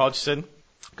was Roy Hodgson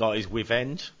got his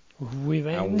revenge.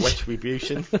 And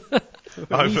retribution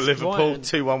over Liverpool.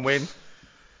 2-1 win.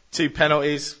 2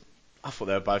 penalties. I thought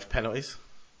they were both penalties.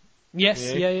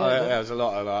 Yes, yeah. There was a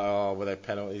lot of were they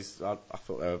penalties? I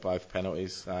thought they were both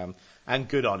penalties. And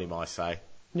good on him, I say.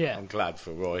 Yeah. I'm glad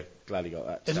for Roy. Glad he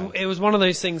got that. It was one of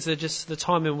those things that just the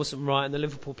timing wasn't right, and the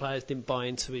Liverpool players didn't buy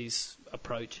into his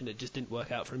approach, and it just didn't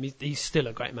work out for him. He's still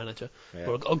a great manager,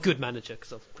 or a good manager,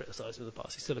 because I've criticised him in the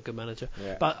past. He's still a good manager.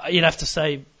 Yeah. But you'd have to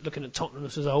say, looking at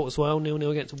Tottenham's result as well,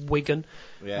 0-0 against Wigan,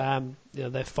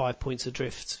 they're 5 points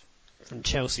adrift from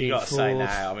Chelsea. You've got to say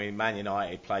now, I mean, Man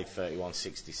United played 31,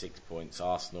 66 points.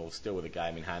 Arsenal still with a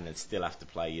game in hand and still have to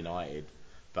play United,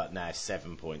 but now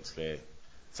 7 points clear.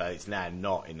 So it's now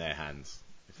not in their hands.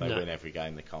 If they win every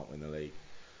game, they can't win the league.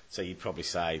 So you'd probably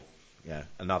say,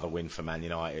 another win for Man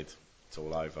United. It's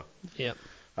all over. Yeah.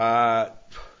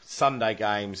 Sunday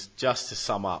games, just to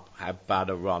sum up how bad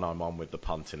a run I'm on with the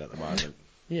punting at the moment.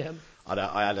 Yeah.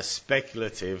 I had a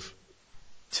speculative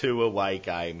 2 away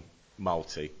game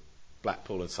multi,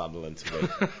 Blackpool and Sunderland to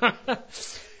win.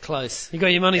 Close. You got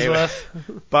your money's worth.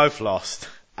 Both lost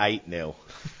 8-0.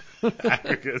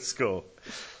 Aggregate score.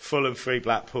 Fulham 3,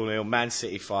 Blackpool 0, Man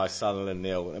City 5, Sunderland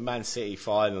 0. And Man City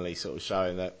finally sort of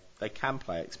showing that they can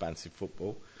play expansive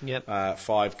football. Yep.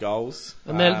 5 goals.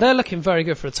 And they're looking very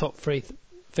good for a top 3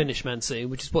 finish, Man City,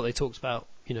 which is what they talked about,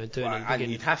 doing at the beginning.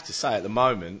 And you'd have to say at the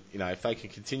moment, if they can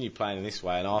continue playing in this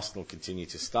way and Arsenal continue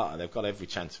to start, they've got every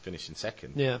chance of finishing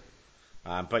second. Yeah.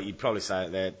 But you'd probably say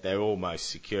that they're almost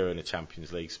secure in a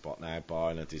Champions League spot now,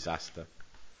 barring a disaster.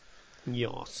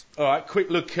 Yes. All right, quick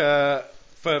look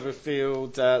further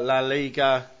afield. La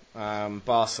Liga,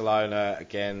 Barcelona,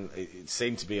 again, it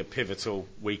seemed to be a pivotal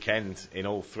weekend in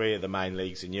all 3 of the main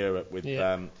leagues in Europe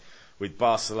with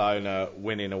Barcelona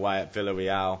winning away at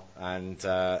Villarreal, and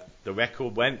the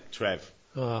record went, Trev.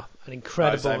 Oh, an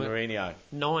incredible Jose Mourinho.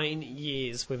 9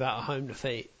 years without a home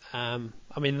defeat.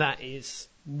 That is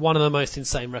one of the most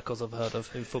insane records I've heard of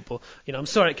in football. I'm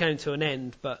sorry it came to an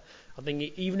end, but I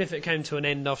think even if it came to an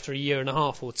end after a year and a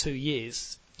half or 2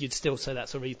 years, you'd still say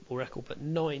that's a reasonable record. But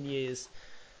 9 years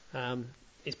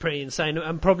is pretty insane,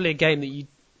 and probably a game that you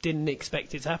didn't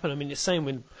expect it to happen. It's the same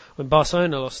when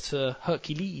Barcelona lost to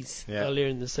Hercules earlier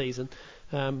in the season.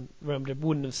 Real Madrid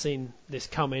wouldn't have seen this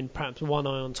coming. Perhaps one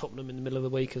eye on Tottenham in the middle of the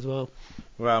week as well.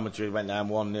 Real Madrid went down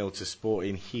 1-0 to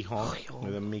Sporting Gijón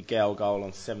with a Miguel goal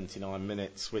on 79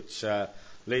 minutes, which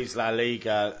leaves La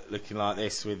Liga looking like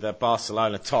this, with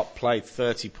Barcelona top, played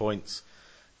 30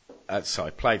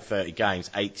 games,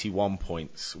 81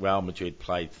 points. Real Madrid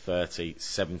played 30,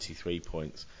 73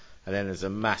 points. And then there's a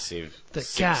massive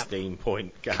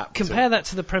 16-point gap. Compare that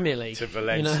to the Premier League. To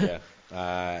Valencia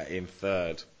in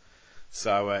third.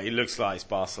 So it looks like it's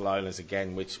Barcelona's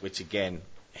again, which again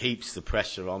heaps the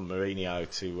pressure on Mourinho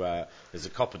to. There's a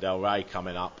Copa del Rey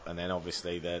coming up, and then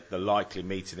obviously the likely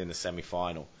meeting in the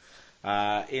semi-final.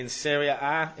 In Serie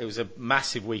A, it was a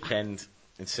massive weekend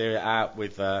in Serie A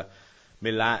with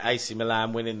AC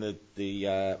Milan winning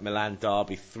the Milan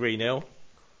derby 3-0.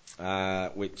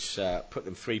 Which put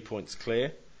them 3 points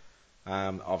clear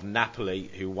of Napoli,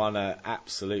 who won an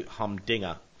absolute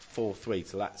humdinger 4-3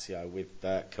 to Lazio, with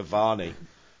Cavani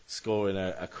scoring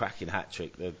a cracking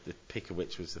hat-trick, the pick of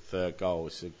which was the third goal.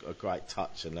 It's a great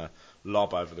touch and a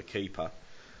lob over the keeper,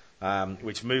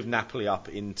 which moved Napoli up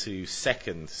into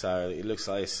second. So it looks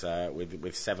like this,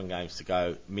 with 7 games to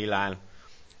go. Milan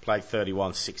played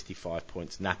 31, 65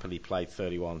 points. Napoli played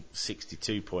 31,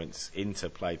 62 points. Inter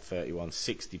played 31,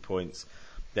 60 points.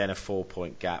 Then a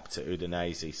 4-point gap to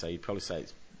Udinese. So you'd probably say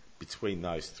it's between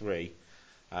those 3.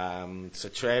 So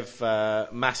Trev,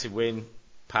 massive win.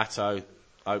 Pato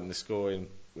opened the scoring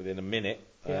within a minute.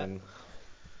 Yeah.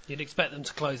 You'd expect them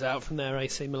to close out from there,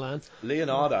 AC Milan.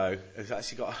 Leonardo has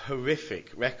actually got a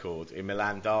horrific record in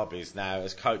Milan derbies now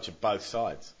as coach of both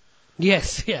sides.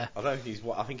 Yes, yeah. I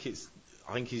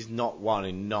think he's not won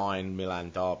in 9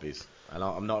 Milan derbies, and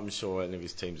I'm not even sure any of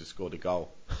his teams have scored a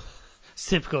goal. It's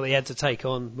typical. He had to take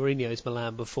on Mourinho's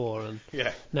Milan before, and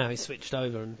now he's switched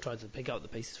over and tried to pick up the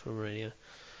pieces from Mourinho.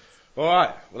 All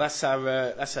right, well that's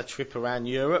our trip around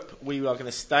Europe. We are going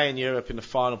to stay in Europe in the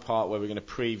final part, where we're going to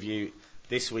preview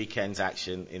this weekend's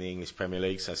action in the English Premier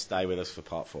League. So stay with us for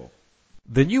part 4.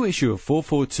 The new issue of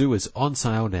 442 is on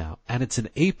sale now, and it's an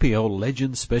EPL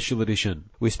Legends Special Edition.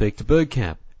 We speak to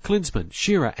Bergkamp, Klinsmann,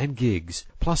 Shearer and Giggs,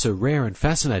 plus a rare and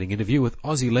fascinating interview with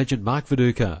Aussie legend Mark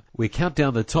Viduka. We count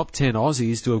down the top 10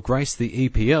 Aussies to have graced the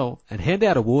EPL and hand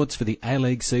out awards for the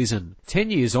A-League season. 10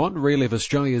 years on, relive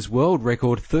Australia's world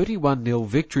record 31-0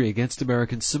 victory against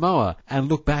American Samoa and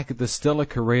look back at the stellar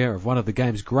career of one of the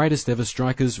game's greatest ever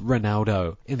strikers,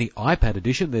 Ronaldo. In the iPad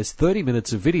edition, there's 30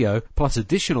 minutes of video plus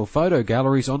additional photo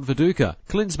galleries on Viduka,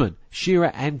 Klinsmann,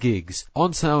 Shearer and Giggs.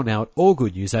 On sale now at all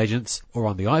good newsagents or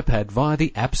on the iPad via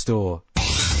the App Store.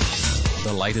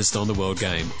 The latest on the world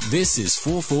game. This is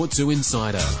 442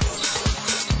 Insider.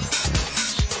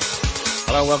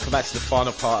 Hello, welcome back to the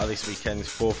final part of this weekend's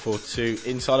 442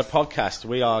 Insider podcast.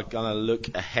 We are going to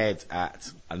look ahead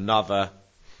at another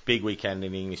big weekend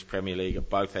in the English Premier League at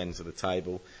both ends of the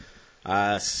table.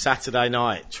 Saturday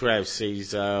night, Trev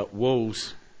sees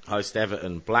Wolves host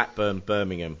Everton, Blackburn,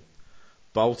 Birmingham,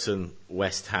 Bolton,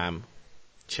 West Ham,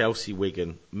 Chelsea,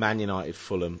 Wigan, Man United,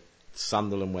 Fulham,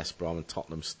 Sunderland, West Brom and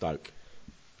Tottenham, Stoke.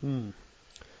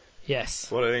 Yes.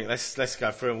 What do you think? Let's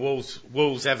go through them.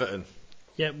 Wolves, Everton.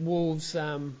 Yeah, Wolves,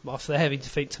 after their heavy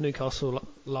defeat to Newcastle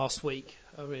last week,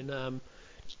 are in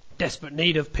desperate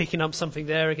need of picking up something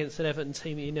there against an Everton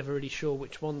team. You're never really sure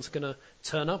which one's going to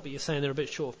turn up, but you're saying they're a bit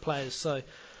short of players. So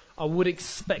I would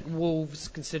expect Wolves,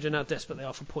 considering how desperate they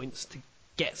are for points, to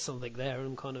get something there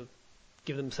and kind of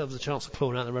give themselves a chance of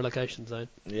clawing out the relegation zone.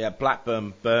 Yeah,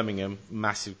 Blackburn, Birmingham,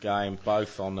 massive game,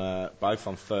 both on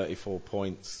 34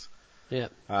 points.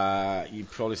 Yeah.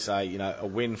 You'd probably say, a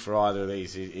win for either of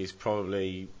these is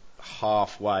probably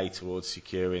halfway towards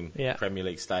securing Premier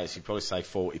League status. You'd probably say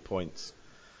 40 points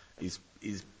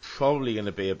is probably going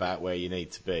to be about where you need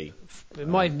to be. It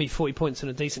might even be 40 points and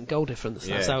a decent goal difference.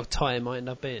 That's how tight it might end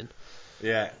up being.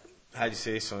 Yeah. How do you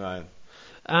see this one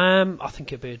going? I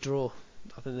think it'll be a draw.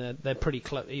 I think they're pretty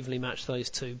evenly matched,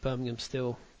 those two. Birmingham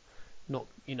still not,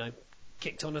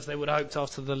 kicked on as they would have hoped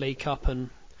after the League Cup, and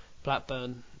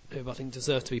Blackburn, who I think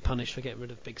deserve to be punished for getting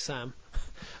rid of Big Sam,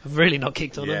 have really not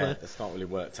kicked on, have they? Yeah, it's not really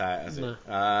worked out, has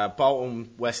it? Bolton,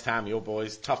 West Ham, your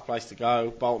boys, tough place to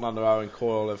go. Bolton under Owen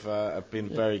Coyle have been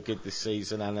very good this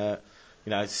season, and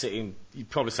sitting, you'd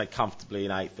probably say comfortably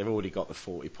in 8th. They've already got the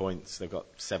 40 points. They've got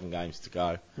 7 games to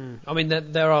go. I mean,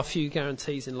 there are a few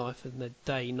guarantees in life, and the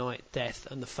day, night, death,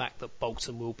 and the fact that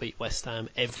Bolton will beat West Ham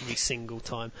every single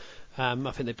time. I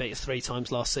think they beat us 3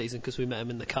 times last season because we met them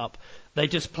in the Cup. They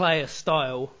just play a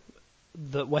style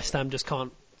that West Ham just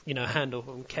can't, handle.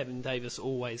 And Kevin Davis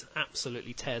always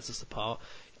absolutely tears us apart.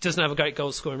 He doesn't have a great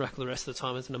goal scoring record the rest of the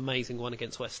time. It's an amazing one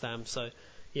against West Ham. So,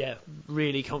 yeah,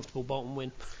 really comfortable Bolton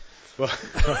win. Well,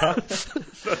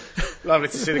 lovely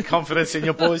to see the confidence in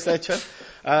your boys there, Trev.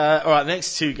 All right,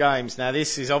 next 2 games. Now,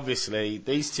 this is obviously,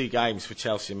 these 2 games for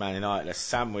Chelsea and Man United are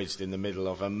sandwiched in the middle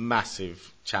of a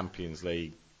massive Champions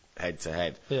League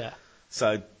head-to-head. Yeah.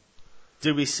 So,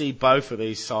 do we see both of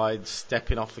these sides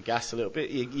stepping off the gas a little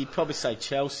bit? You'd probably say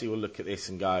Chelsea will look at this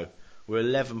and go, we're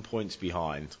 11 points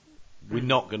behind. We're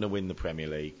not going to win the Premier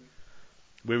League.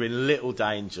 We're in little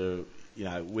danger.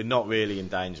 We're not really in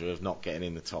danger of not getting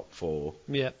in the top 4.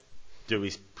 Yeah. Do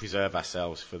we preserve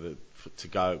ourselves to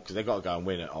go? Because they've got to go and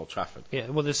win at Old Trafford. Yeah,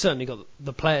 well, they've certainly got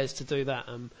the players to do that.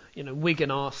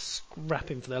 Wigan are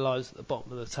scrapping for their lives at the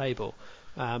bottom of the table.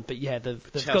 But yeah,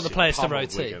 they've got the players to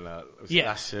rotate. It's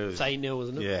 8-0,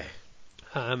 wasn't it?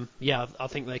 Yeah. I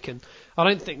think they can. I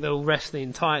don't think they'll rest the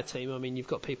entire team. I mean, you've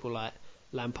got people like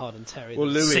Lampard and Terry. Well,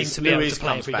 Lewis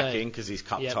comes back in because he's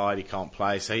cup tied. He can't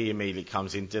play, so he immediately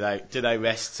comes in. Do they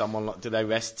rest someone? Do they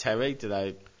rest Terry?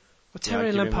 Well, Terry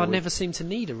and Lampard never seem to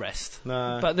need a rest.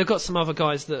 No. But they've got some other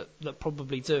guys that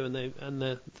probably do,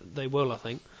 and they will, I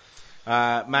think.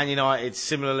 Man United,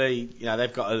 similarly,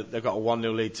 they've got a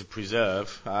 1-0 lead to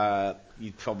preserve.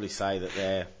 You'd probably say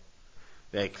that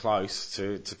they're close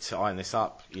to tying this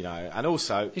up, and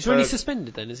also he's really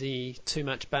suspended. Then is he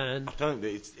 2-match ban? I don't.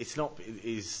 It's not.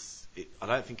 I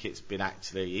don't think it's been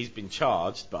actually. He's been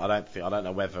charged, but I don't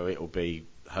know whether it will be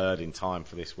heard in time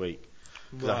for this week.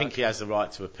 Because I think he has the right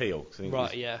to appeal.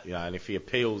 Right. Yeah. And if he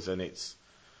appeals and it's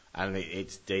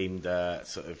deemed like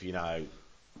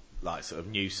sort of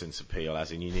nuisance appeal,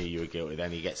 as in you knew you were guilty,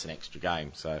 then he gets an extra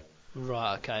game. So.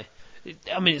 Right. Okay.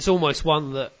 I mean, it's almost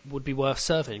one that would be worth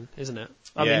serving, isn't it?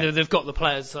 I mean, they've got the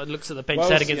players. I looked at the bench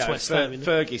set against West Ham.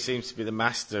 Fergie seems to be the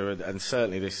master, and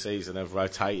certainly this season of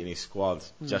rotating his squad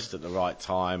just at the right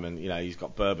time. And he's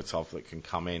got Berbatov that can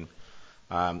come in.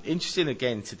 Interesting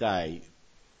again today.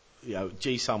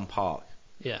 Ji-Sung Park.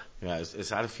 Yeah. Has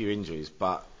had a few injuries,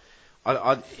 but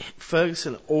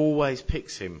Ferguson always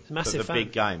picks him for the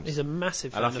big games. He's a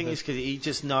massive fan. And I think it's because he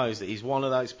just knows that he's one of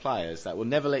those players that will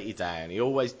never let you down. He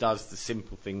always does the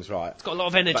simple things right. He's got a lot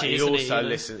of energy, but he isn't also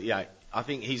listens. Yeah, I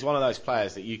think he's one of those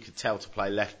players that you could tell to play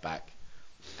left back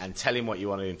and tell him what you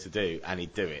wanted him to do, and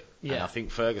he'd do it. Yeah. And I think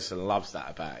Ferguson loves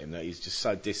that about him, that he's just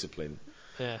so disciplined.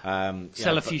 Yeah.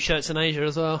 Sell a few shirts in Asia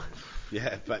as well.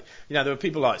 Yeah, but there were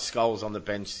people like Scholes on the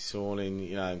bench this morning.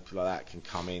 People like that can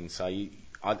come in. So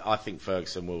I think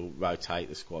Ferguson will rotate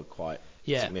the squad quite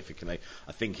significantly.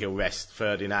 I think he'll rest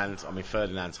Ferdinand. I mean,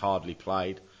 Ferdinand's hardly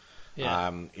played. Yeah.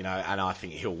 And I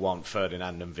think he'll want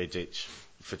Ferdinand and Vidic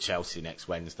for Chelsea next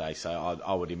Wednesday. So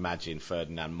I would imagine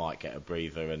Ferdinand might get a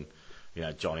breather, and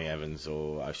Johnny Evans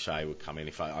or O'Shea would come in.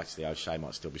 If actually O'Shea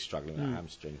might still be struggling with that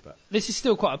hamstring. But this is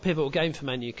still quite a pivotal game for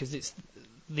Man U because it's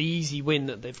the easy win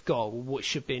that they've got, what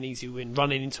should be an easy win,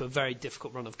 running into a very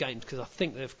difficult run of games, because I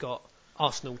think they've got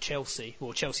Arsenal, Chelsea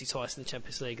twice in the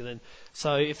Champions League, and then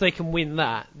so if they can win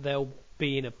that, they'll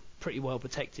be in a pretty well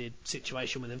protected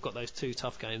situation when they've got those 2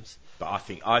 tough games. But I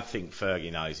think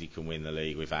Fergie knows he can win the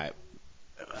league without.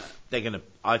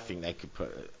 I think they could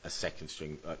put a second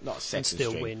string, not a second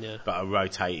string, win, but a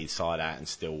rotated side out and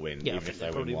still win, even if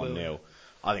they win 1-0.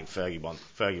 I think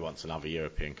Fergie wants another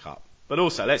European Cup. But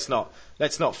also, let's not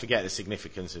forget the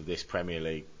significance of this Premier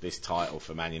League, this title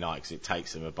for Man United, because it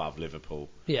takes them above Liverpool.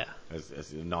 Yeah. As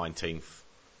the 19th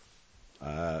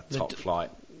top flight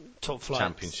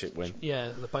championship win.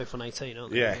 Yeah, they're both on 18,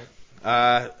 aren't they?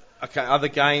 Yeah. Okay, other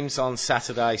games on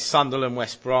Saturday: Sunderland,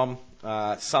 West Brom.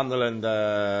 Sunderland,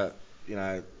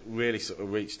 really sort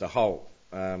of reached a halt.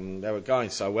 They were going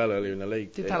so well earlier in the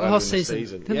league. Did that last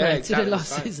season? Did it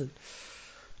last season?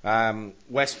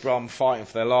 West Brom fighting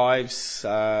for their lives.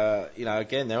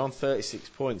 Again, they're on 36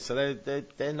 points, so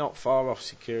they're not far off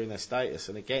securing their status.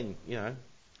 And again,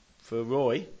 for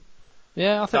Roy,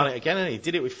 I think done it again, and he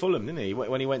did it with Fulham, didn't he?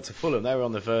 When he went to Fulham, they were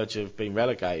on the verge of being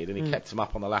relegated, and he kept them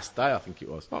up on the last day, I think it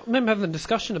was. I remember having a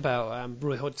discussion about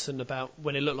Roy Hodgson about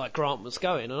when it looked like Grant was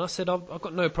going, and I said I've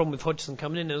got no problem with Hodgson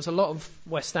coming in. There was a lot of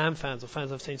West Ham fans or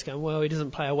fans of teams going, well, he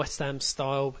doesn't play a West Ham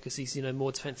style because he's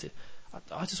more defensive.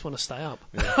 I just want to stay up.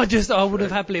 Yeah. I would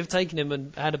have happily have taken him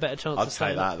and had a better chance I'd to stay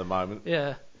take that up. at the moment.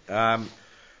 Yeah.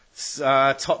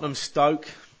 Tottenham Stoke.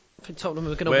 I think Tottenham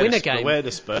are going to win a game. Where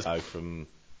the Spurs go from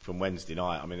Wednesday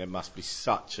night, I mean, it must be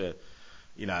such a,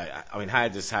 how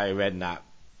does Harry Redknapp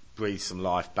breathe some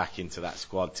life back into that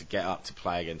squad to get up to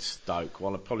play against Stoke?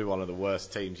 Probably one of the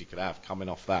worst teams you could have coming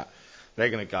off that. They're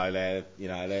going to go there,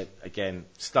 again,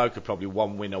 Stoke are probably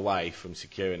one win away from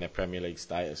securing their Premier League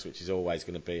status, which is always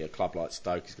going to be, a club like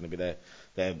Stoke is going to be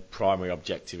their primary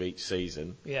objective each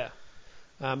season. Yeah.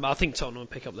 I think Tottenham will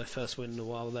pick up their first win in a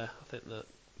while there. I think that.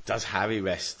 Does Harry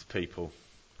rest people?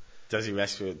 Does he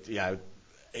rest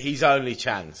his only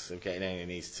chance of getting in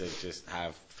is to just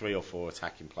have 3 or 4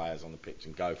 attacking players on the pitch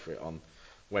and go for it on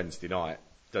Wednesday night.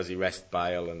 Does he rest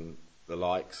Bale and the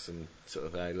likes and sort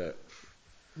of say, look?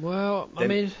 Well, I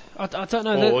don't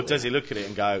know. Or does he look at it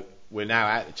and go, we're now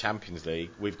out of the Champions League,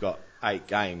 we've got 8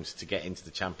 games to get into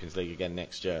the Champions League again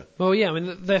next year? Well, yeah,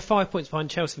 they're 5 points behind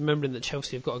Chelsea, remembering that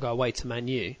Chelsea have got to go away to Man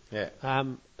U. Yeah.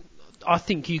 I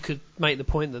think you could make the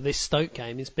point that this Stoke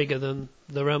game is bigger than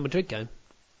the Real Madrid game,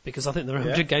 because I think the Real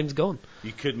Madrid game's gone.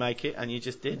 You could make it, and you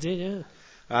just did. I did,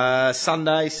 yeah.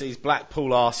 Sunday sees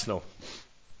Blackpool Arsenal.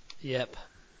 Yep.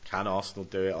 Can Arsenal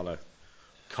do it on a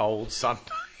cold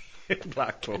Sunday?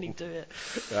 Blackpool. Can he do it?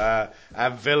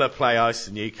 And Villa play host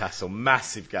to Newcastle.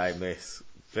 Massive game this.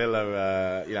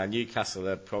 Villa, Newcastle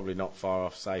are probably not far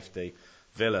off safety.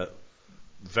 Villa,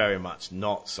 very much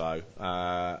not so.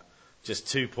 Just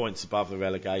 2 points above the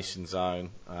relegation zone.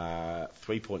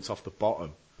 3 points off the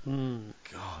bottom.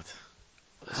 God,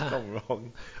 what's gone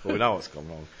wrong? Well, we know what's gone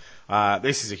wrong.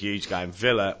 This is a huge game.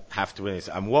 Villa have to win this.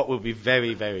 And what will be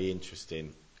very, very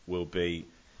interesting will be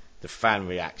the fan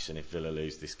reaction if Villa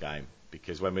lose this game,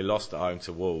 because when we lost at home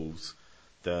to Wolves,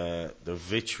 the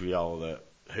vitriol that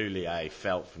Houllier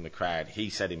felt from the crowd, he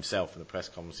said himself in the press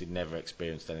conference he'd never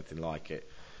experienced anything like it.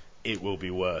 It will be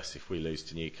worse if we lose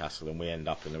to Newcastle and we end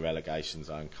up in the relegation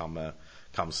zone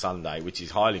come Sunday, which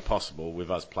is highly possible with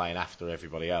us playing after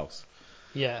everybody else.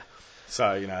 Yeah. So,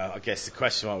 I guess the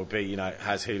question mark would be,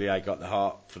 has Houllier got the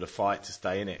heart for the fight to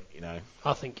stay in it,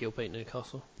 I think he'll beat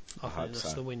Newcastle. I think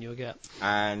that's the win you'll get.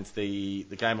 And the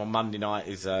game on Monday night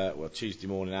is Tuesday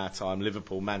morning our time,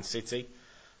 Liverpool Man City.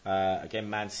 Again,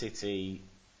 Man City,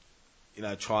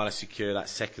 trying to secure that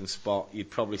second spot. You'd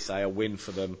probably say a win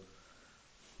for them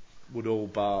would all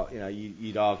bar.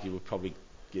 You'd argue would probably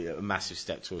get a massive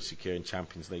step towards securing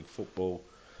Champions League football.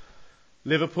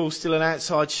 Liverpool still an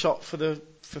outside shot for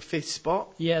fifth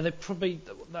spot. Yeah, they probably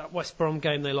that West Brom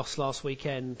game they lost last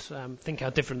weekend. Think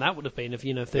how different that would have been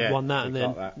if they'd won that and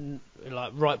then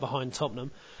right behind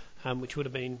Tottenham, which would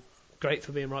have been great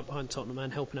for being right behind Tottenham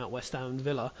and helping out West Ham and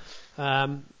Villa.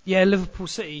 Liverpool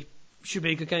City should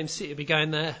be a good game. City will be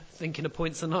going there thinking a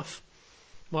point's enough.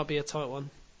 Might be a tight one.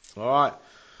 All right.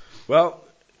 Well,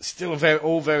 still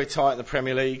all very tight in the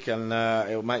Premier League, and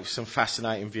it'll make some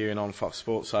fascinating viewing on Fox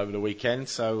Sports over the weekend,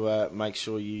 so make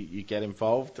sure you get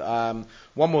involved. One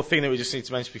more thing that we just need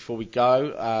to mention before we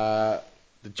go,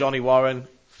 the Johnny Warren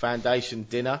Foundation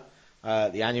dinner,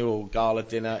 the annual gala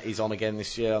dinner is on again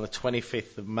this year on the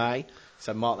 25th of May,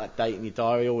 so mark that date in your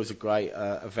diary. Always a great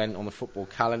event on the football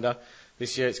calendar.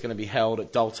 This year it's going to be held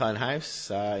at Daltone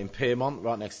House in Piermont,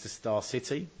 right next to Star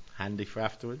City. Handy for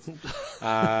afterwards.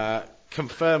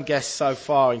 Confirmed guests so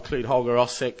far include Holger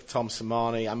Ossick, Tom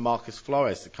Samani and Marcus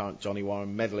Flores, the current Johnny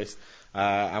Warren medalist.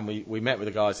 And we met with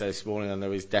the guys there this morning, and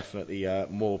there is definitely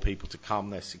more people to come.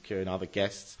 They're securing other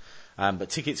guests. But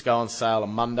tickets go on sale on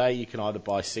Monday. You can either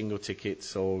buy single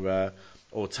tickets or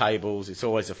tables. It's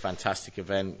always a fantastic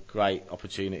event, great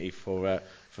opportunity for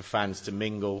fans to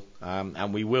mingle.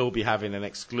 And we will be having an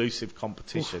exclusive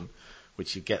competition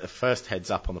which you get the first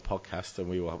heads up on the podcast, and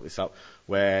we will have this up,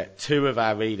 where 2 of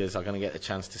our readers are going to get the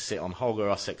chance to sit on Holger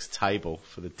Osek's table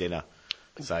for the dinner.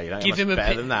 So you don't Give get him much a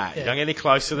better pi- than that. yeah. You don't get any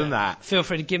closer than that. Feel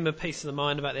free to give him a piece of the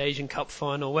mind about the Asian Cup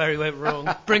final, where he went wrong.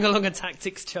 Bring along a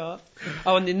tactics chart.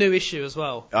 Oh, and the new issue as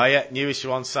well. Oh yeah, new issue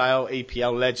on sale.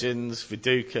 EPL legends: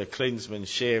 Viduka, Klinsmann,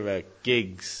 Shearer,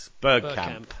 Giggs,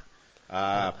 Bergkamp.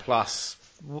 Plus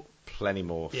plenty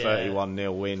more. Yeah.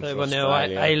 31-0 win for 31-0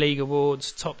 Australia. A-League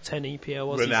awards, top 10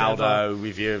 EPL Aussies ever. Ronaldo,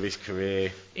 review of his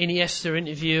career. Iniesta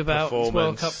interview about his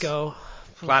World Cup goal.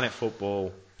 Planet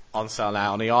Football on sale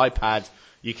now on the iPad.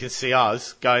 You can see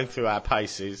us going through our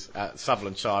paces at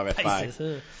Sutherland Shire FA.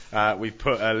 Paces, We've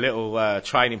put a little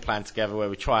training plan together where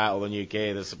we try out all the new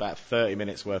gear. There's about 30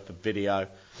 minutes worth of video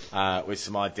with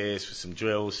some ideas for some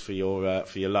drills for your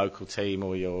local team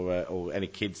or your or any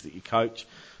kids that you coach.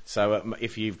 So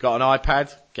if you've got an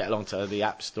iPad, get along to the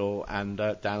App Store and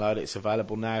download it. It's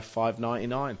available now,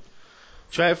 $5.99.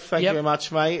 Trev, thank you very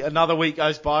much, mate. Another week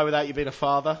goes by without you being a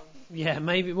father. Yeah,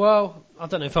 maybe. Well, I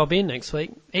don't know if I'll be in next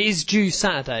week. It is due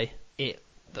Saturday.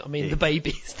 The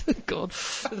baby. God,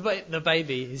 the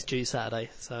baby is due Saturday.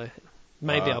 So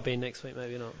maybe I'll be in next week.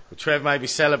 Maybe not. Well, Trev may be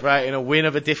celebrating a win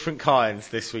of a different kind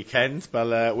this weekend,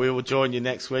 but we will join you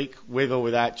next week, with or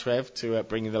without Trev, to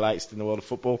bring you the latest in the world of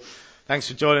football. Thanks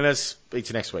for joining us. Speak to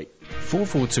you next week.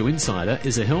 442 Insider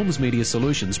is a Helms Media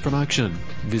Solutions production.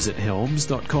 Visit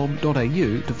helms.com.au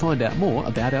to find out more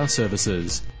about our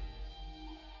services.